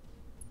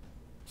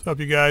 What's up,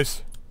 you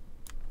guys?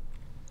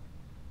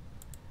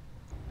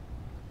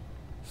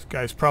 This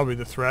guy's probably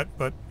the threat,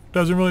 but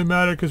doesn't really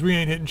matter because we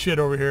ain't hitting shit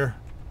over here.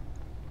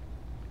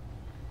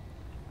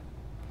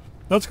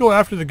 Let's go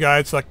after the guy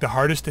it's like the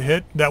hardest to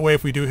hit. That way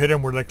if we do hit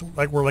him, we're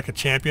like a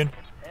champion.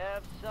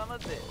 Have some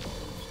of this.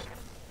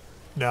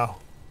 No.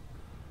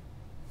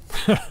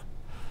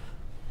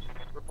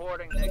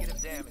 Reporting negative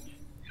damage.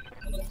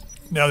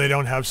 Now they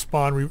don't have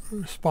spawn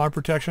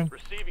protection.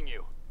 Receiving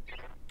you.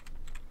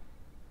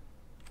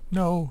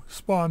 No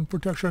spawn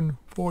protection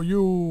for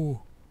you.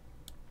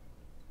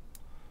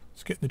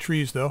 Let's get in the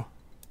trees though.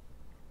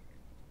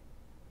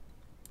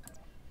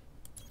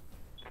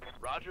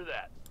 Roger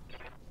that.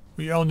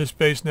 We own this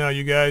base now,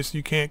 you guys.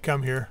 You can't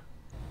come here.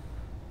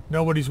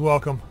 Nobody's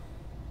welcome.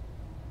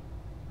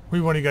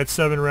 We've only got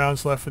 7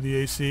 rounds left for the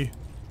AC.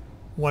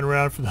 1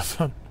 round for the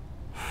sun.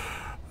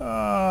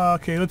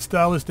 Okay, let's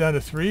dial this down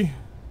to 3.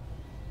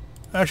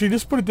 Actually,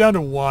 just put it down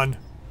to 1.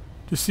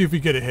 Just see if we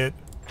get a hit.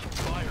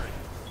 Firing.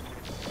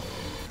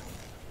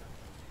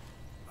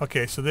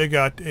 Okay, so they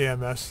got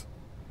AMS.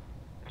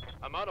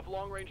 I'm out of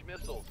long-range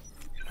missiles.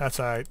 That's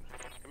alright.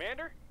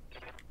 Commander?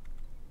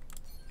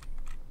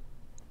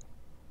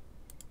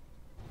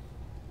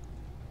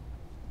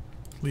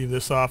 Leave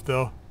this off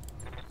though.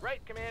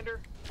 Right, Commander.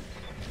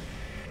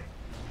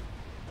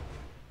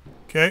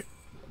 Okay.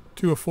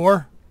 2 of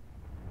 4.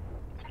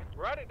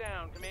 Write it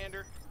down,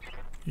 Commander.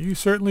 You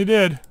certainly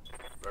did.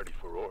 Ready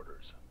for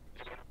orders.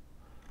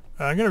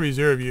 I'm going to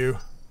reserve you.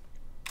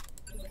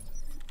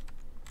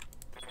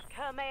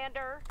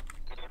 Commander.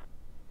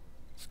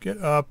 Let's get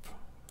up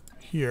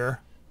here.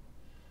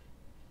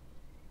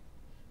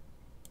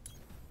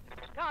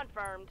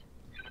 Confirmed.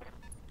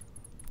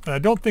 And I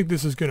don't think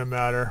this is going to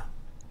matter.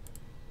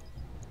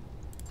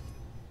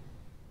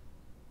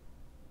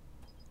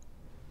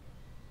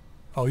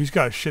 Oh, he's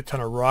got a shit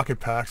ton of rocket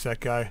packs, that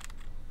guy.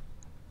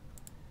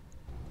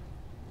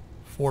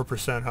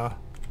 4%, huh?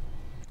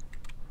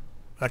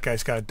 That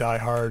guy's got to die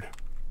hard.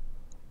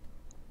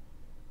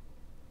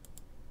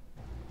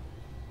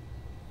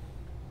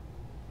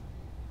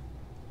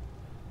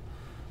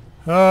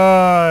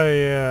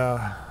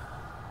 Yeah.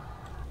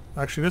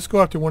 Actually, let's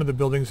go after one of the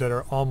buildings that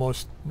are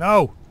almost...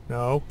 No!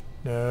 No!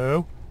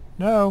 No!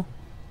 No!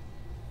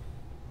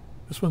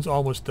 This one's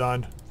almost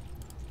done.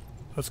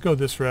 Let's go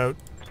this route.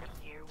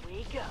 Here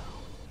we go.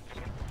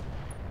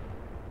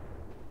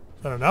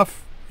 Is that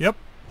enough? Yep.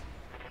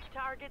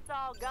 Target's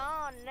all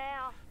gone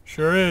now.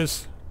 Sure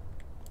is.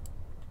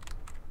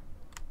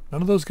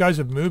 None of those guys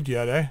have moved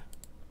yet, eh?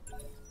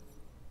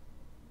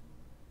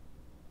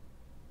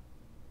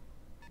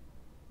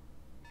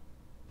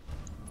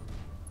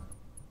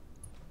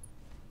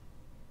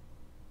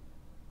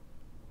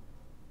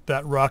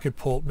 That rocket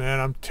pult,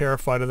 man. I'm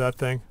terrified of that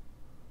thing.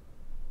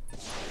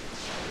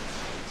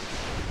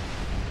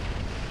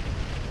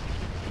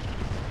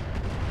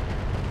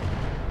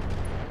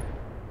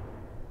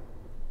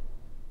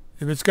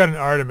 If it's got an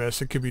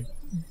Artemis, it could be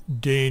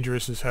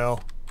dangerous as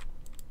hell.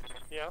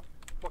 Yeah?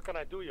 What can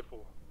I do you for?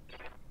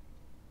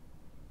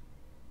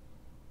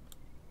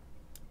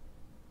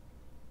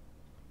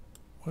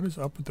 What is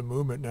up with the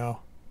movement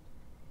now?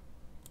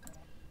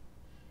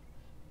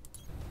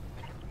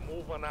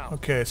 Moving out.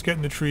 Okay, it's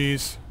getting the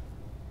trees.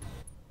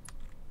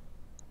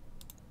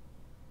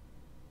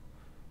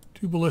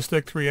 2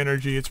 ballistic, 3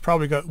 energy. It's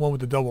probably got one with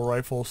the double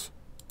rifles.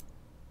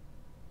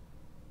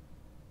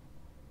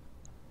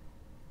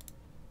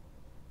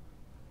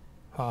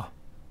 Huh.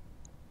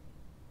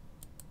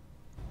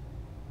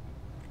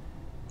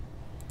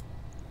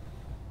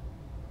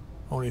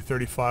 Only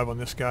 35 on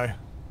this guy.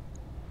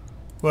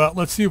 Well,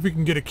 let's see if we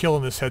can get a kill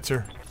on this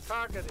Hetzer.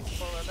 Target is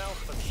for an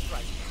alpha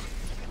strike.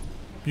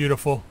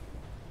 Beautiful.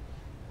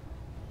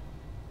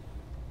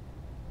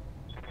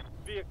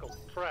 Vehicle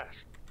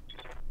trashed.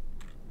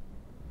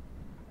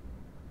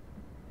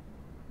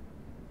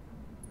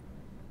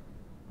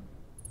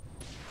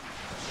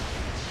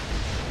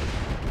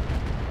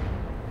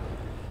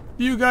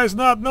 Do you guys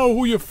not know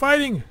who you're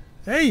fighting?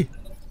 Hey!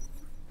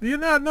 Do you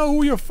not know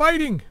who you're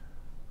fighting?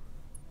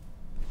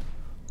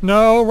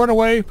 No, run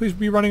away. Please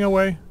be running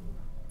away.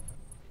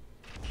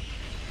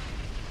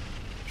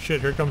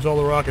 Shit, here comes all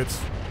the rockets.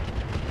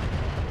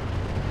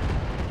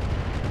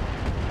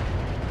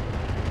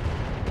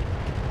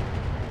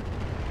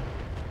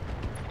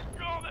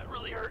 Oh, that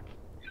really hurt.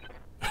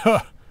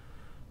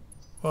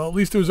 Well, at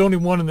least there was only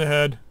one in the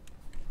head.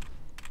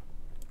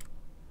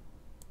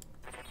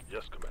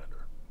 Yes,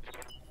 Commander.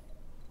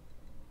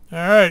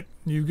 Alright,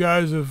 you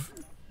guys have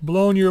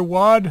blown your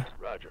wad.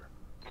 Roger.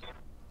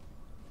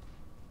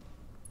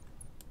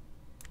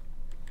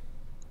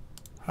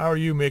 How are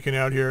you making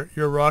out here?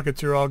 Your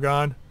rockets are all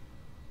gone.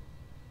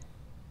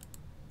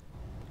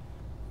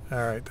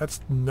 Alright, that's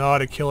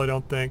not a kill, I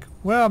don't think.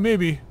 Well,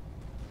 maybe.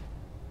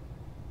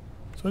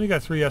 It's only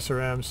got 3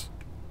 SRMs.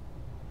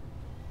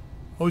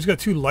 Oh, he's got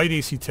 2 light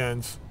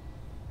AC-10s.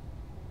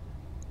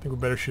 I think we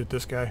better shoot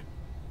this guy.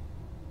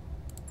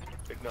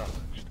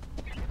 Acknowledged.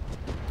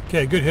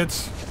 Okay, good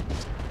hits.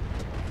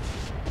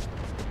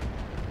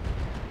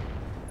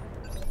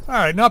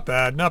 Alright, not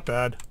bad, not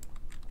bad.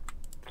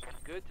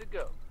 Good to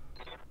go.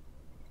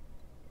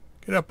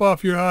 Get up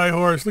off your high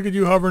horse. Look at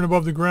you hovering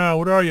above the ground.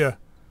 What are you?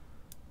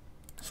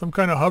 Some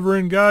kind of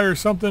hovering guy or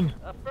something?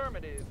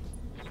 Affirmative.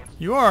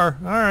 You are?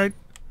 Alright.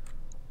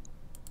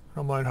 I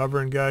don't mind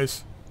hovering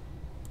guys.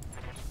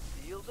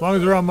 As long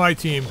as they're on my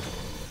team.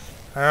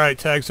 Alright,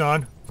 tag's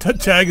on. That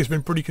tag has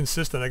been pretty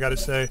consistent, I gotta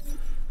say.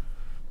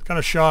 Kind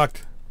of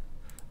shocked.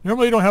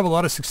 Normally I don't have a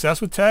lot of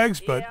success with tags,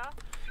 but Yeah.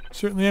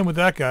 certainly am with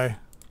that guy.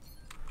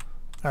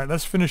 Alright,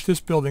 let's finish this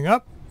building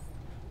up.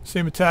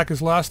 Same attack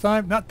as last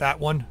time. Not that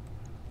one.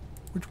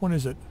 Which one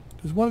is it?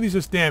 There's one of these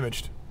that's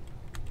damaged.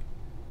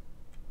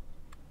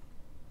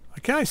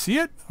 Can I see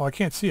it? Oh, I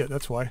can't see it.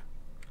 That's why.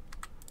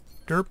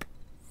 Derp.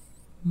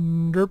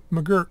 Derp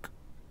McGurk.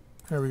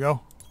 There we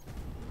go.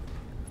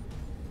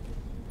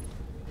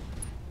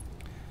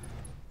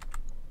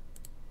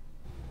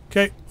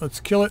 Okay, let's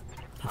kill it.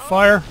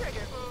 Fire.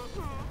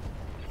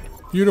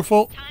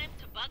 Beautiful. Time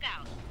to bug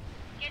out.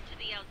 Get to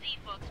the LZ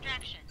for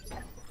extraction.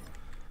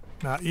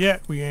 Not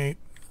yet, we ain't.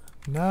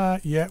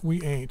 Not yet,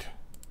 we ain't.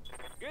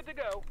 Good to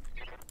go.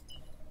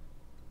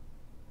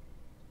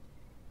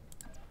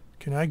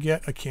 Can I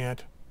get... I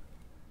can't.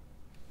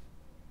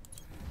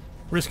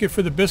 Risk it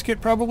for the biscuit,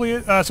 probably?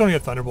 It's only a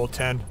Thunderbolt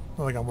 10.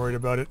 Not like I'm worried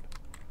about it.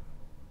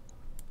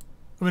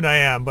 I mean, I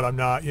am, but I'm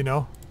not, you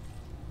know?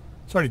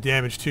 It's already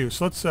damaged, too.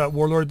 So let's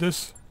Warlord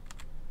this.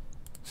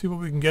 See what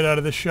we can get out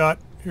of this shot.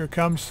 Here it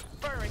comes.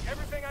 Firing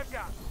everything I've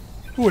got.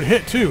 Ooh, it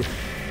hit, too.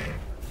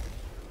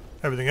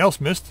 Everything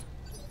else missed.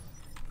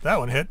 That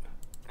one hit.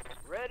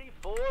 Ready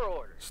for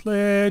orders.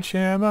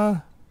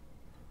 Sledgehammer.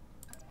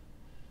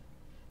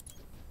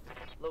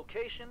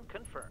 Location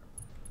confirmed.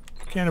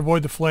 Can't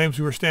avoid the flames.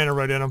 We were standing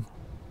right in them.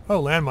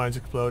 Oh, landmines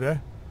explode, eh?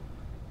 At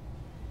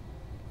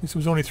least it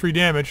was only 3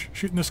 damage.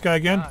 Shooting this guy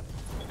again. Got it.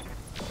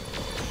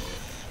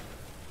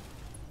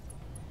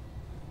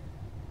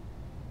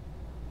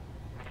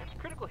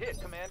 Critical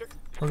hit, Commander.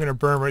 We're going to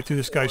burn right through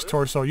this guy's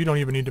torso. You don't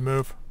even need to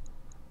move.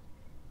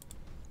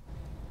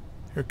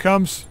 Here it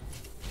comes.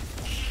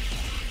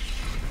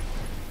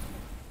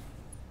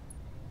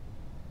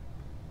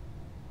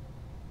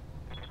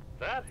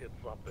 That hit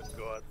something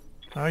good.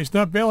 He's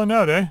not bailing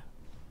out, eh?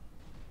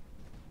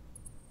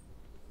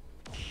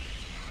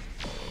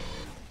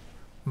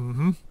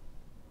 Mm-hmm.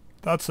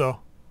 Thought so.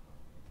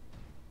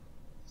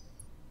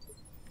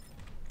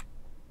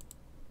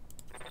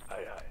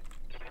 Aye, aye.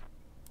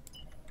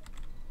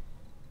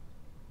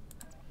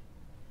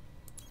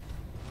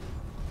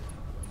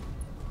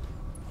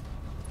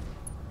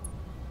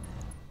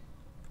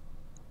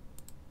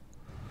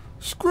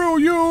 Screw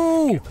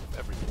you! Give them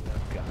everything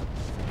I've got.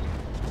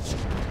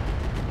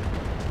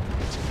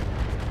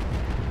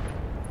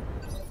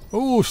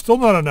 Oh, still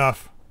not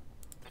enough.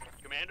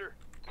 Commander?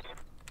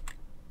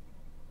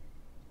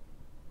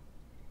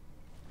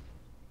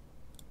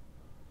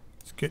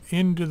 Let's get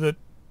into the...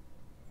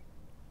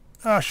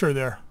 Ah, sure,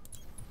 there.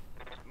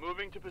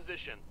 Moving to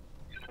position.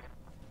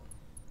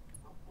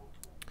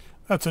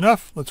 That's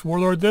enough. Let's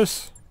Warlord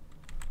this.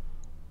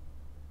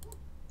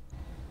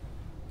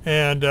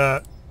 And,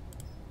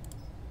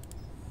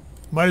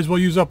 might as well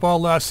use up all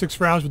last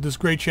 6 rounds with this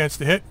great chance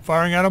to hit.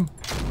 Firing at him.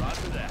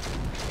 Roger that.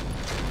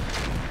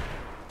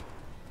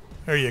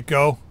 There you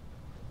go.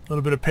 A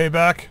little bit of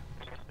payback.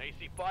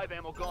 AC-5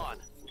 ammo gone.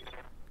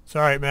 It's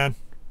alright, man.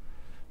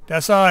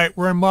 That's alright.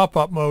 We're in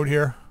mop-up mode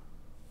here.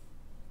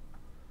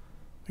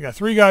 I got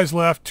 3 guys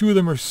left. 2 of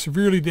them are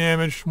severely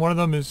damaged. One of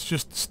them is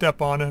just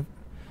step on it.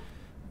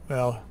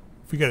 Well,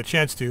 if we get a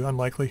chance to.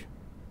 Unlikely.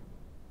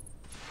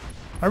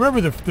 I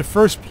remember the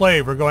first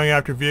play for going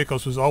after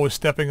vehicles was always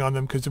stepping on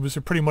them because it was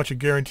pretty much a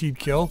guaranteed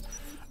kill.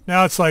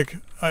 Now it's like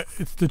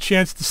it's the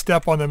chance to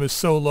step on them is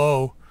so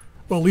low.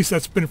 Well, at least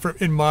that's been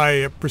in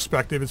my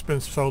perspective. It's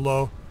been so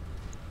low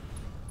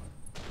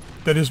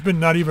that it's been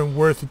not even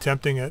worth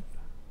attempting it.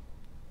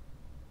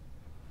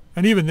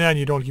 And even then,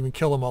 you don't even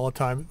kill them all the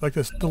time. Like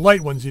this, the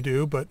light ones you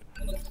do, but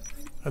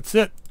that's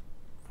it.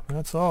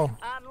 That's all.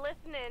 I'm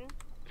listening.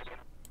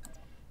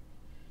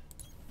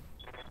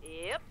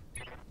 Yep.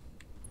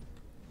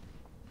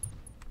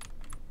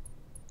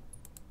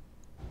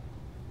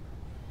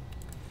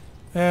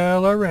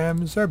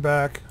 LRMs are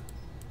back.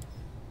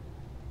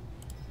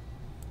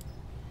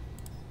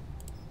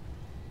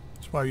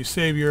 That's why you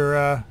save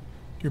your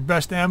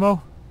best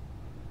ammo.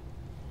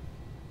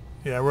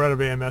 Yeah, we're out of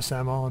AMS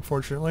ammo,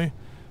 unfortunately.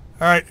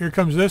 All right, here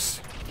comes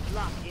this.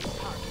 Lock in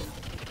target.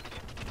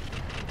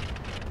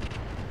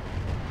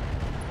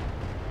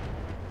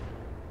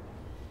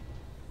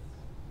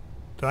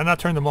 Did I not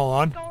turn them all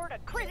on? Scored a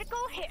critical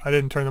hit. I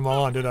didn't turn them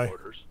all on, did I?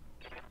 Orders.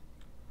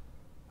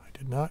 I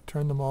did not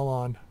turn them all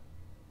on.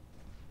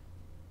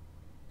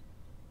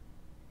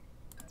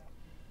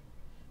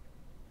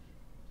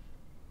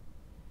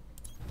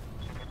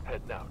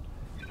 Heading out.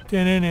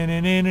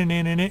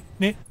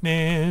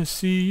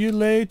 See you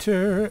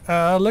later,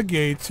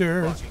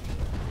 alligator. All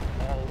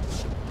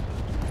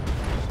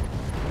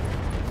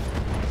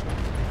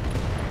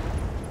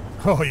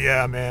Oh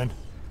yeah, man.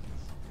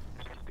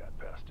 got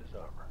past his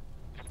armor.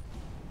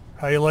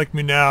 How you like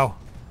me now?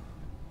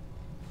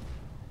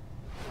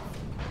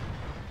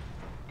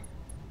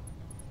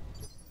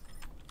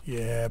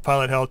 Yeah,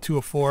 pilot held 2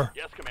 of 4.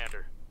 Yes,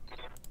 Commander.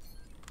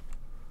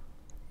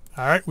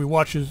 Alright, we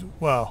watch his...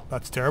 Well,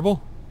 that's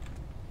terrible.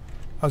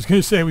 I was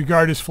going to say we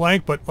guard his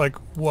flank, but, like,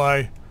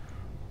 why?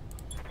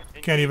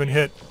 Can't even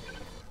hit.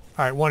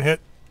 Alright, 1 hit.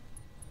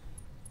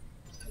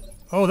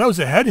 Oh, that was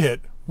a head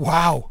hit.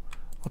 Wow.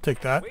 I'll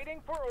take that.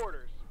 Waiting for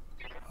orders.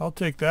 I'll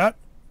take that.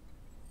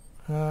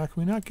 Can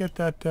we not get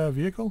that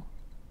vehicle?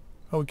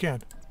 Oh, we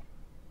can.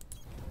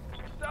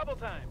 Double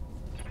time.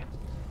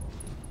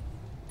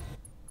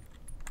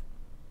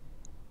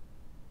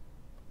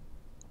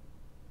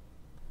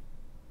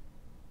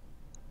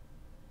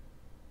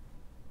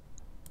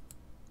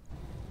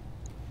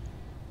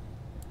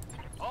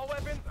 All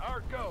weapons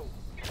are go.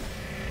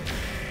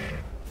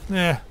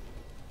 Yeah.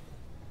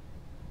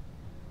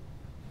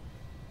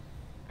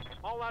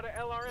 All out of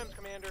LRMs,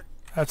 Commander.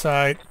 That's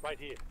alright. Right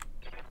here.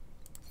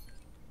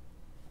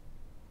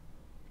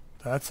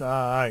 That's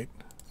alright.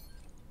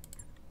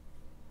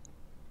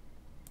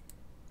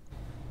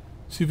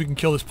 See if we can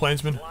kill this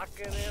plainsman.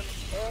 Locking in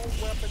all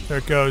weapons. There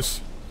it goes.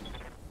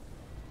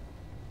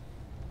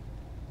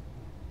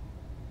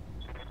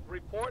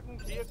 Reporting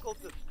vehicle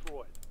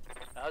destroyed.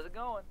 How's it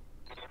going?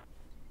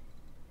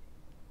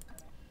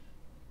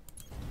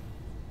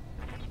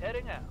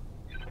 Heading out.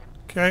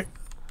 Okay.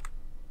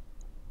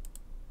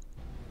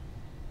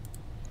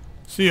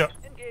 See ya.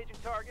 Engaging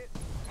target.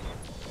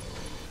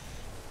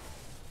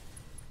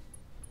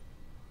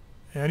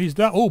 And he's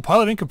done. Oh,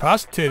 pilot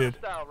incapacitated.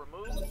 Style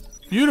removed.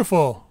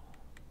 Beautiful.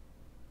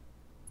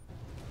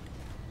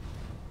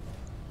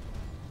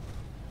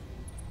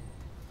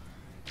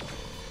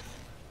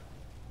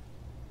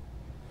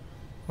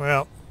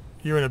 Well,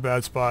 you're in a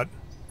bad spot.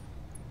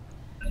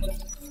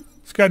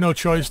 He's got no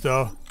choice,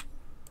 though.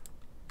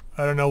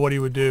 I don't know what he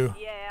would do.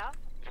 Yeah.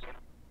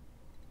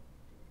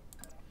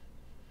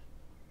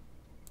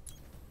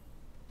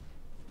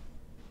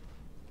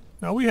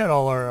 Now, we had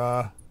all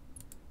our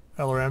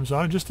LRMs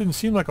on. It just didn't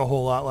seem like a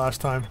whole lot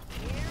last time.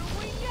 Here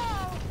we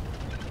go.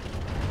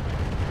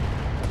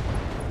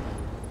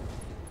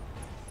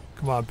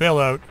 Come on, bail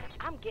out.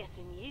 I'm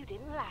guessing you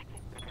didn't like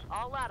it.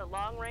 All out of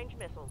long-range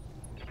missiles.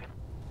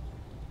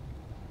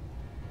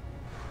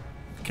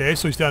 Okay,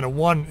 so he's down to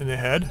 1 in the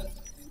head.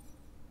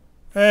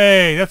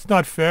 Hey, that's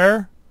not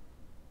fair.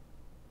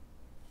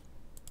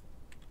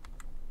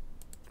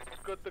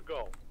 Good to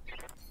go.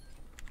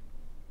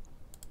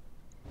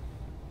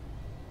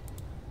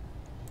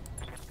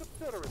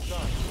 Consider it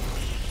done.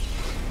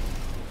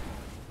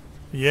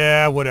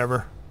 Yeah,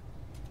 whatever.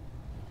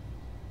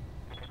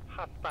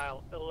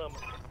 Hostile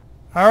eliminated.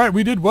 All right,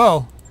 we did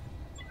well.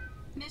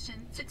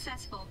 Mission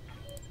successful.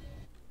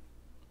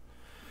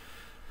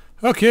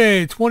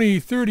 Okay, 20,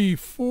 30,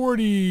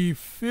 40,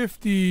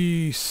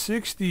 50,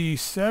 60,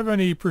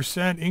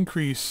 70%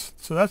 increase.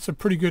 So that's a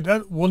pretty good...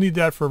 we'll need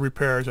that for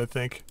repairs, I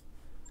think.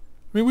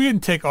 I mean, we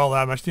didn't take all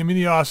that much. I mean,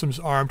 the Awesome's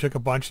arm took a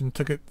bunch and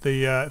took it.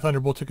 The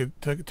Thunderbolt took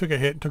a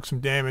hit and took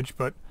some damage,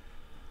 but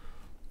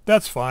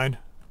that's fine.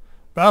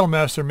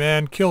 Battlemaster,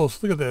 man,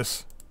 kills. Look at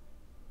this.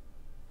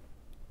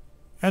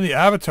 And the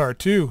Avatar,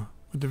 too,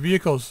 with the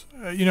vehicles.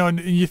 You know,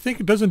 and you think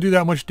it doesn't do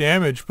that much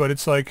damage, but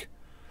it's like...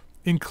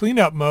 in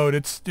cleanup mode,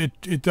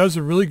 it does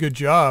a really good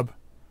job.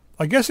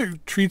 I guess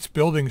it treats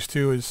buildings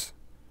too as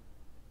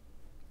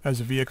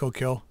a vehicle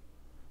kill.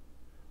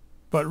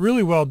 But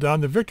really well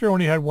done. The Victor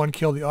only had 1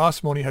 kill. The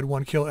Awesome only had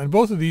 1 kill. And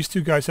both of these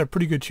two guys have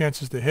pretty good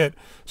chances to hit.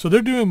 So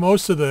they're doing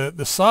most of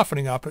the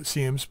softening up, it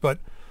seems. But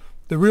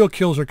the real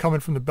kills are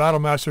coming from the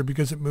Battlemaster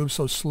because it moves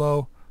so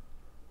slow.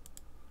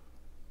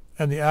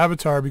 And the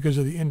Avatar because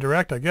of the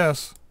indirect, I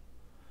guess.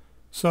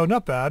 So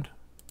not bad.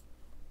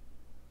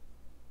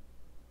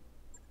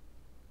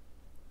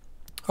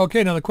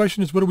 Okay, now the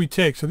question is, what do we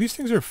take? So these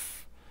things are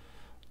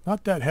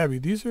not that heavy.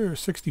 These are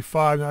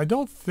 65. Now, I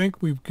don't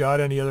think we've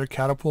got any other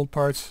catapult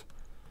parts.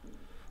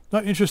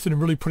 Not interested in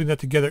really putting that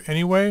together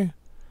anyway.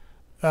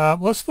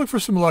 Let's look for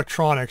some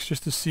electronics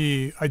just to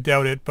see. I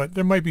doubt it, but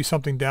there might be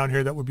something down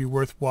here that would be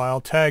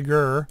worthwhile.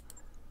 Tagger.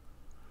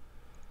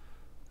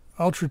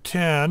 Ultra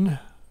 10.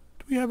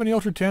 Do we have any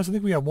Ultra 10s? I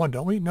think we have one,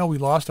 don't we? No, we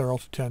lost our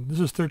Ultra 10.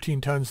 This is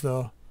 13 tons,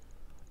 though.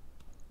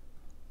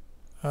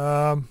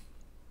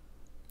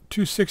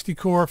 260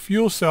 core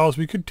fuel cells.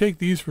 We could take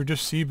these for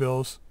just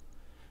C-bills.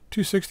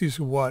 260s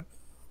what?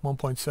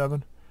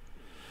 1.7.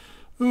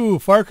 Ooh,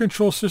 fire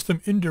control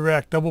system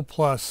indirect, double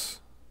plus.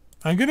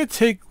 I'm going to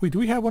take... wait, do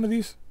we have one of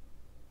these?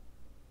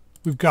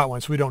 We've got one,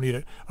 so we don't need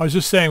it. I was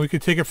just saying we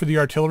could take it for the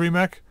artillery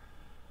mech.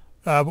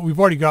 But we've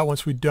already got one,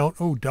 so we don't...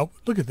 oh,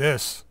 look at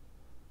this.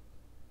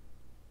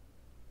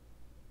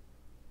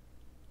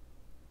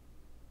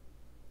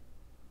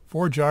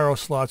 Four gyro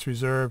slots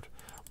reserved.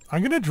 I'm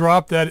going to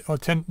drop that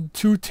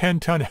two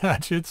 10-ton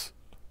hatchets.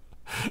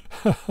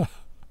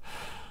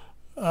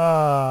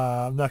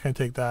 I'm not going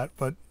to take that,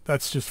 but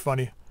that's just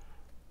funny.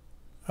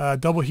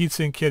 Double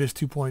heatsink kit is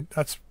 2 point.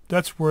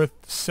 That's worth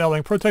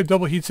selling. Prototype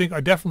double heatsink I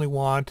definitely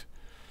want.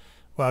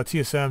 Wow,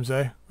 TSMs,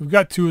 eh? We've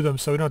got 2 of them,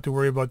 so we don't have to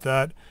worry about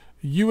that.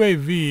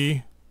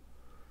 UAV.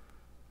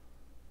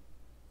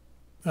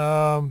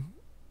 Yeah,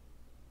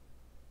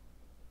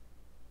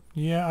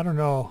 I don't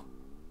know.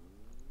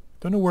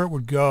 Don't know where it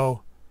would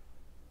go.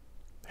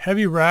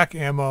 Heavy rack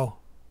ammo.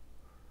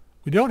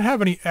 We don't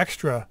have any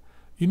extra.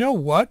 You know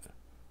what?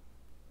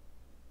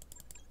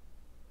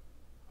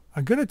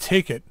 I'm going to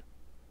take it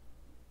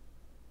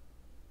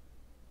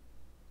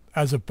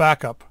as a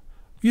backup.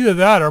 Either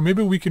that or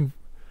maybe we can,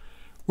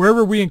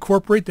 wherever we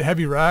incorporate the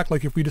heavy rack,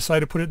 like if we decide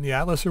to put it in the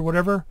Atlas or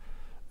whatever,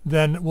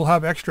 then we'll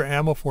have extra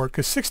ammo for it.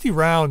 Because 60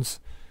 rounds,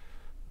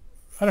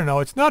 I don't know,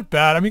 it's not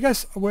bad. I mean,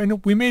 guys,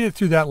 we made it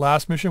through that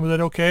last mission. Was it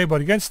okay?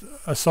 But against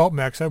assault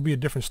mechs, that would be a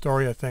different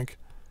story, I think.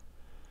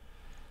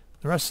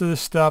 The rest of this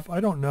stuff, I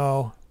don't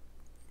know.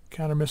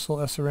 Counter missile,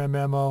 SRM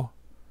ammo,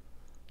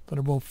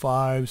 Thunderbolt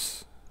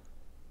 5s.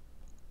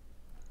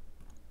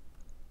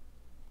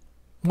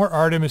 More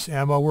Artemis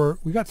ammo.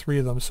 We got 3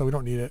 of them, so we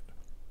don't need it.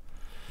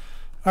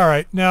 All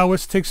right, now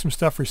let's take some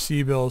stuff for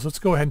C-bills. Let's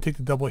go ahead and take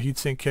the double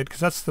heatsink kit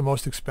because that's the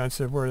most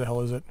expensive. Where the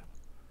hell is it?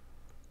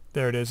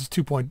 There it is. It's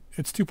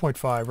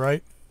 2.5,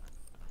 right?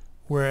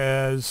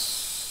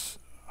 Whereas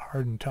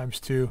hardened times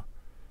 2,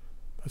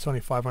 that's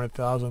only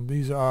 500,000.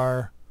 These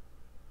are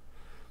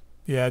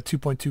Yeah,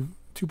 2.2,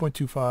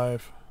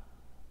 2.25.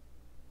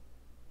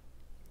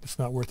 It's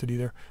not worth it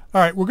either.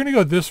 All right, we're going to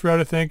go this route,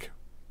 I think.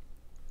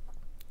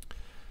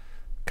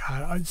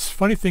 God, it's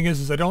funny thing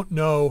is I don't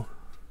know.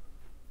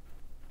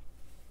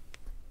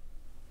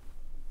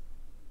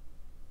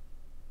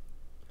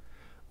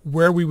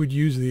 Where we would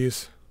use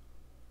these.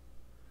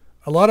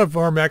 A lot of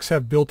our mechs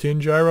have built-in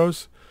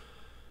gyros,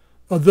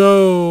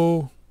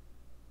 although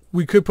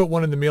we could put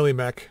one in the melee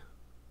mech,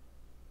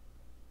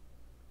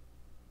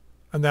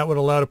 and that would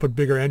allow to put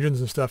bigger engines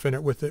and stuff in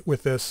it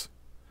with this.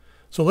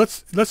 So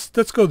let's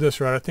go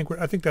this route.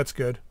 I think that's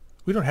good.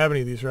 We don't have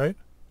any of these, right?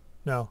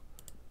 No.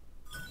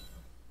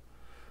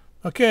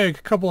 Okay, a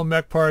couple of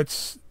mech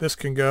parts. This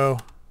can go.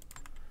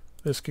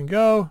 This can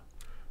go.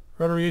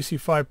 Rotary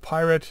AC5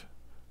 Pirate.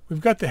 We've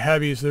got the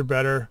heavies, they're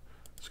better.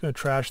 Just going to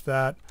trash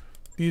that.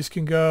 These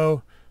can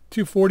go.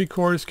 240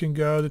 cores can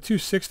go. The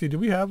 260, do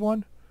we have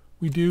one?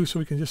 We do, so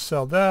we can just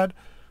sell that.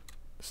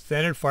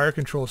 Standard fire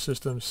control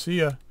system.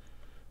 See ya.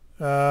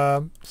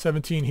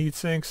 17 heat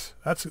sinks.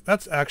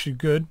 That's actually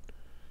good.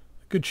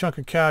 A good chunk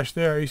of cash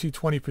there.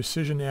 AC-20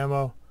 precision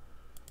ammo.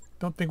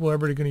 Don't think we're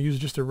ever going to use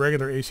just a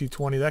regular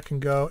AC-20. That can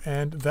go,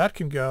 and that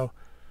can go.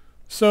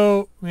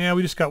 So, yeah,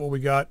 we just got what we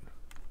got.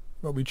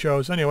 What we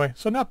chose. Anyway,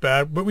 so not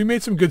bad, but we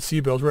made some good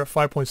C-bills. We're at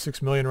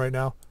 5.6 million right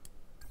now.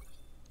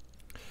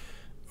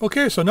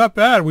 Okay, so not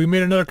bad. We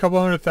made another couple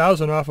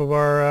 $100,000 off of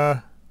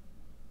our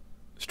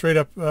straight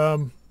up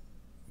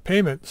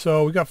payment.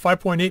 So we got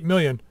 5.8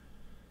 million.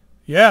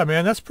 Yeah,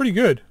 man, that's pretty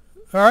good.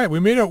 All right, we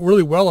made it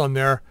really well on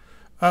there.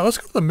 Let's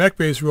go to the mech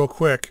base real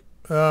quick.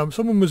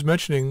 Someone was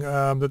mentioning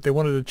that they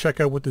wanted to check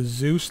out what the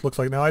Zeus looks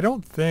like. Now, I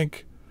don't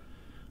think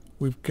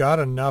we've got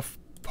enough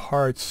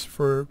parts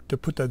to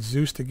put that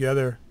Zeus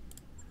together.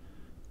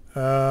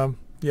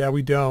 Yeah,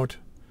 we don't.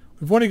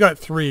 We've only got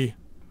 3.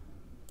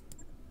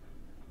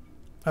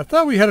 I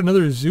thought we had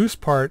another Zeus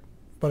part,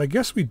 but I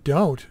guess we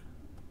don't.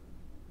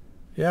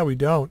 Yeah, we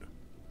don't.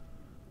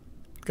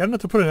 Got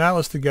enough to put an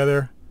Atlas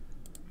together.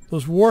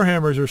 Those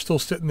Warhammers are still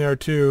sitting there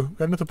too. We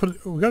got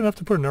enough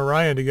to put an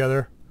Orion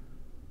together.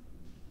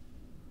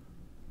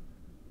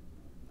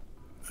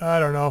 I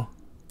don't know.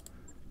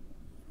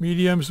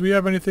 Mediums. Do we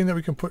have anything that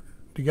we can put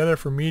together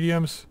for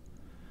mediums?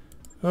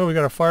 Oh, we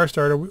got a fire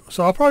starter.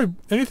 So I'll probably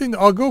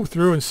I'll go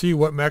through and see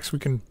what mechs we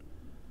can,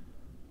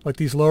 like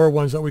these lower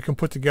ones that we can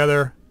put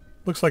together.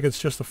 Looks like it's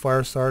just a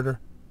fire starter.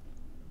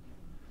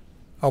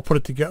 I'll put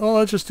it together. Oh,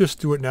 let's just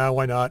do it now.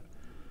 Why not?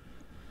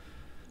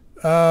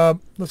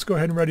 Let's go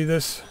ahead and ready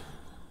this.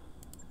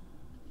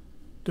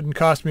 Didn't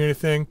cost me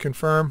anything.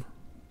 Confirm.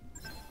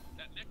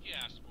 That mech you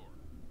asked for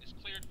is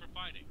cleared for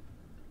fighting.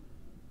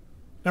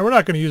 Now we're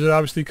not going to use it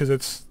obviously because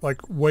it's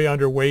like way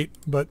underweight,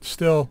 but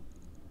still.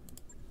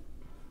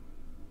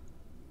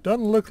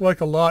 Doesn't look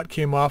like a lot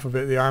came off of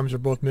it. The arms are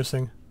both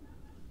missing.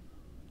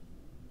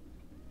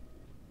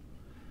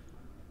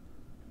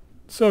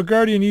 So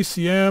Guardian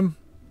ECM.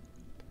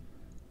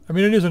 I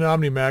mean, it is an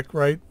Omni-Mech,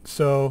 right?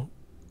 So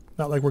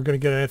not like we're going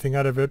to get anything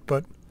out of it,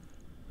 but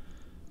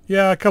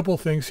yeah, a couple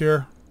things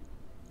here.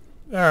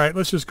 All right,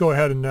 let's just go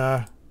ahead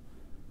and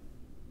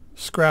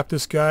scrap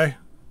this guy.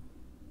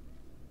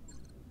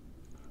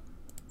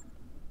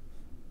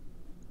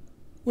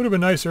 Would have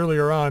been nice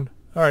earlier on.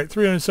 All right,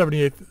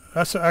 378.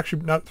 That's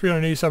actually not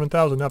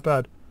 387,000. Not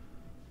bad.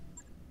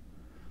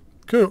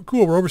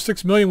 Cool. We're over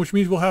 6 million, which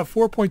means we'll have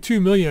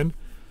 4.2 million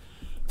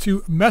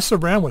to mess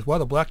around with. Wow,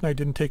 the Black Knight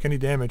didn't take any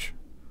damage.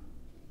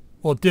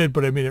 Well, it did,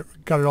 but I mean, it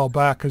got it all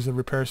back because of the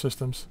repair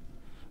systems.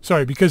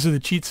 Sorry, because of the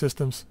cheat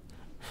systems.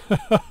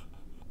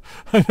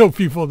 I know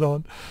people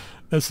don't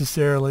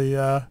necessarily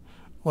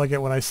like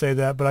it when I say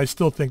that, but I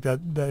still think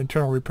that the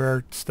internal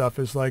repair stuff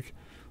is like,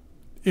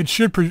 it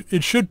should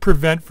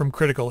prevent from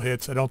critical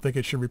hits. I don't think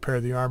it should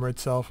repair the armor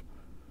itself.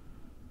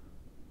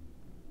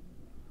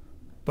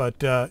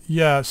 But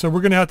yeah, so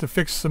we're gonna have to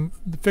fix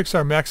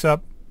our mechs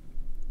up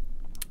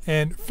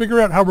and figure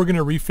out how we're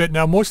gonna refit.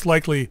 Now, most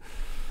likely,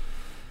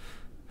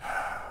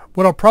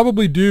 what I'll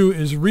probably do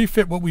is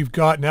refit what we've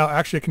got now.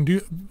 Actually,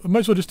 I might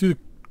as well just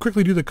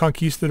quickly do the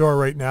Conquistador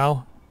right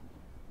now.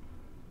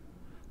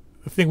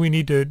 The thing we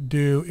need to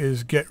do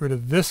is get rid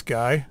of this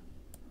guy.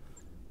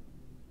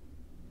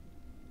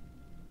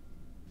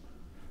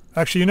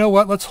 Actually, you know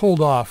what? Let's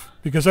hold off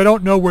because I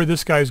don't know where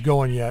this guy's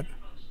going yet.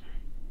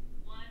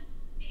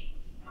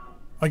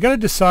 I gotta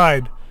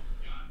decide.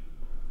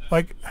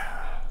 Like,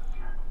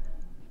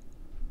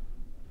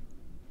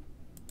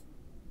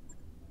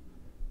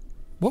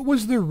 what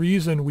was the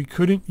reason we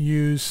couldn't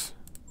use...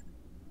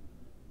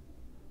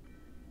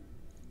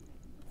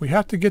 We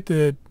have to get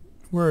the...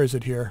 Where is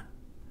it here?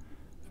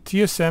 The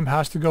TSM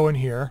has to go in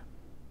here.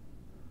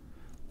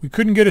 We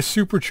couldn't get a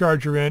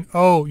supercharger in.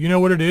 Oh, you know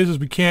what it is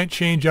we can't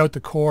change out the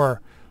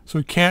core. So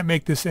we can't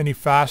make this any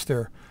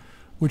faster.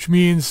 Which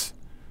means...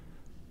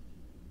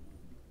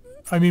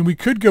 I mean, we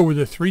could go with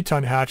a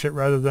 3-ton hatchet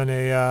rather than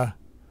a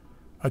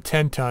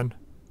 10-ton.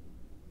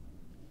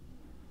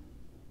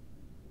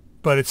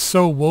 But it's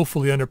so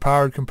woefully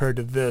underpowered compared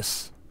to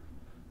this.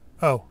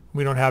 Oh,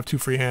 we don't have 2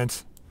 free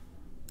hands.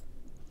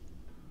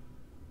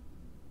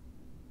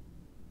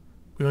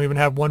 We don't even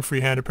have one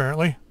free hand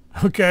apparently.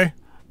 Okay.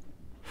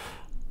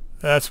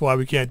 That's why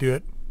we can't do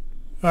it.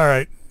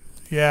 Alright.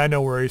 Yeah,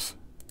 no worries.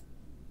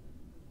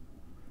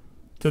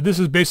 So this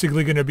is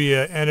basically going to be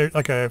I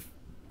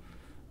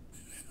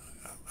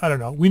don't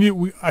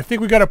know. I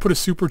think we got to put a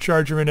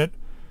supercharger in it.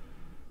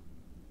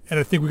 And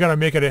I think we got to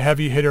make it a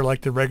heavy hitter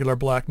like the regular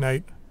Black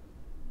Knight.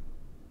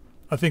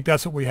 I think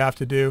that's what we have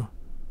to do.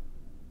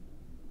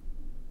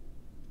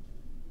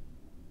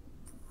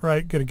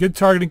 Right, get a good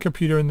targeting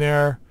computer in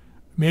there.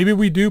 Maybe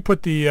we do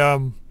put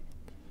the,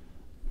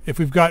 if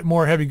we've got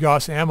more heavy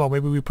Gauss ammo,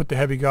 maybe we put the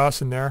heavy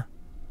Gauss in there.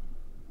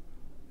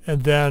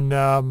 And then,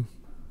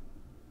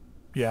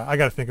 yeah, I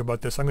got to think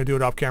about this. I'm going to do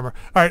it off camera.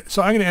 All right,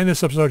 so I'm going to end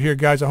this episode here,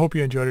 guys. I hope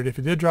you enjoyed it. If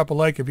you did, drop a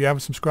like. If you haven't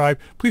subscribed,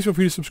 please feel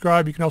free to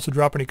subscribe. You can also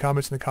drop any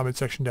comments in the comment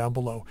section down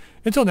below.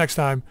 Until next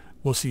time,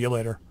 we'll see you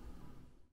later.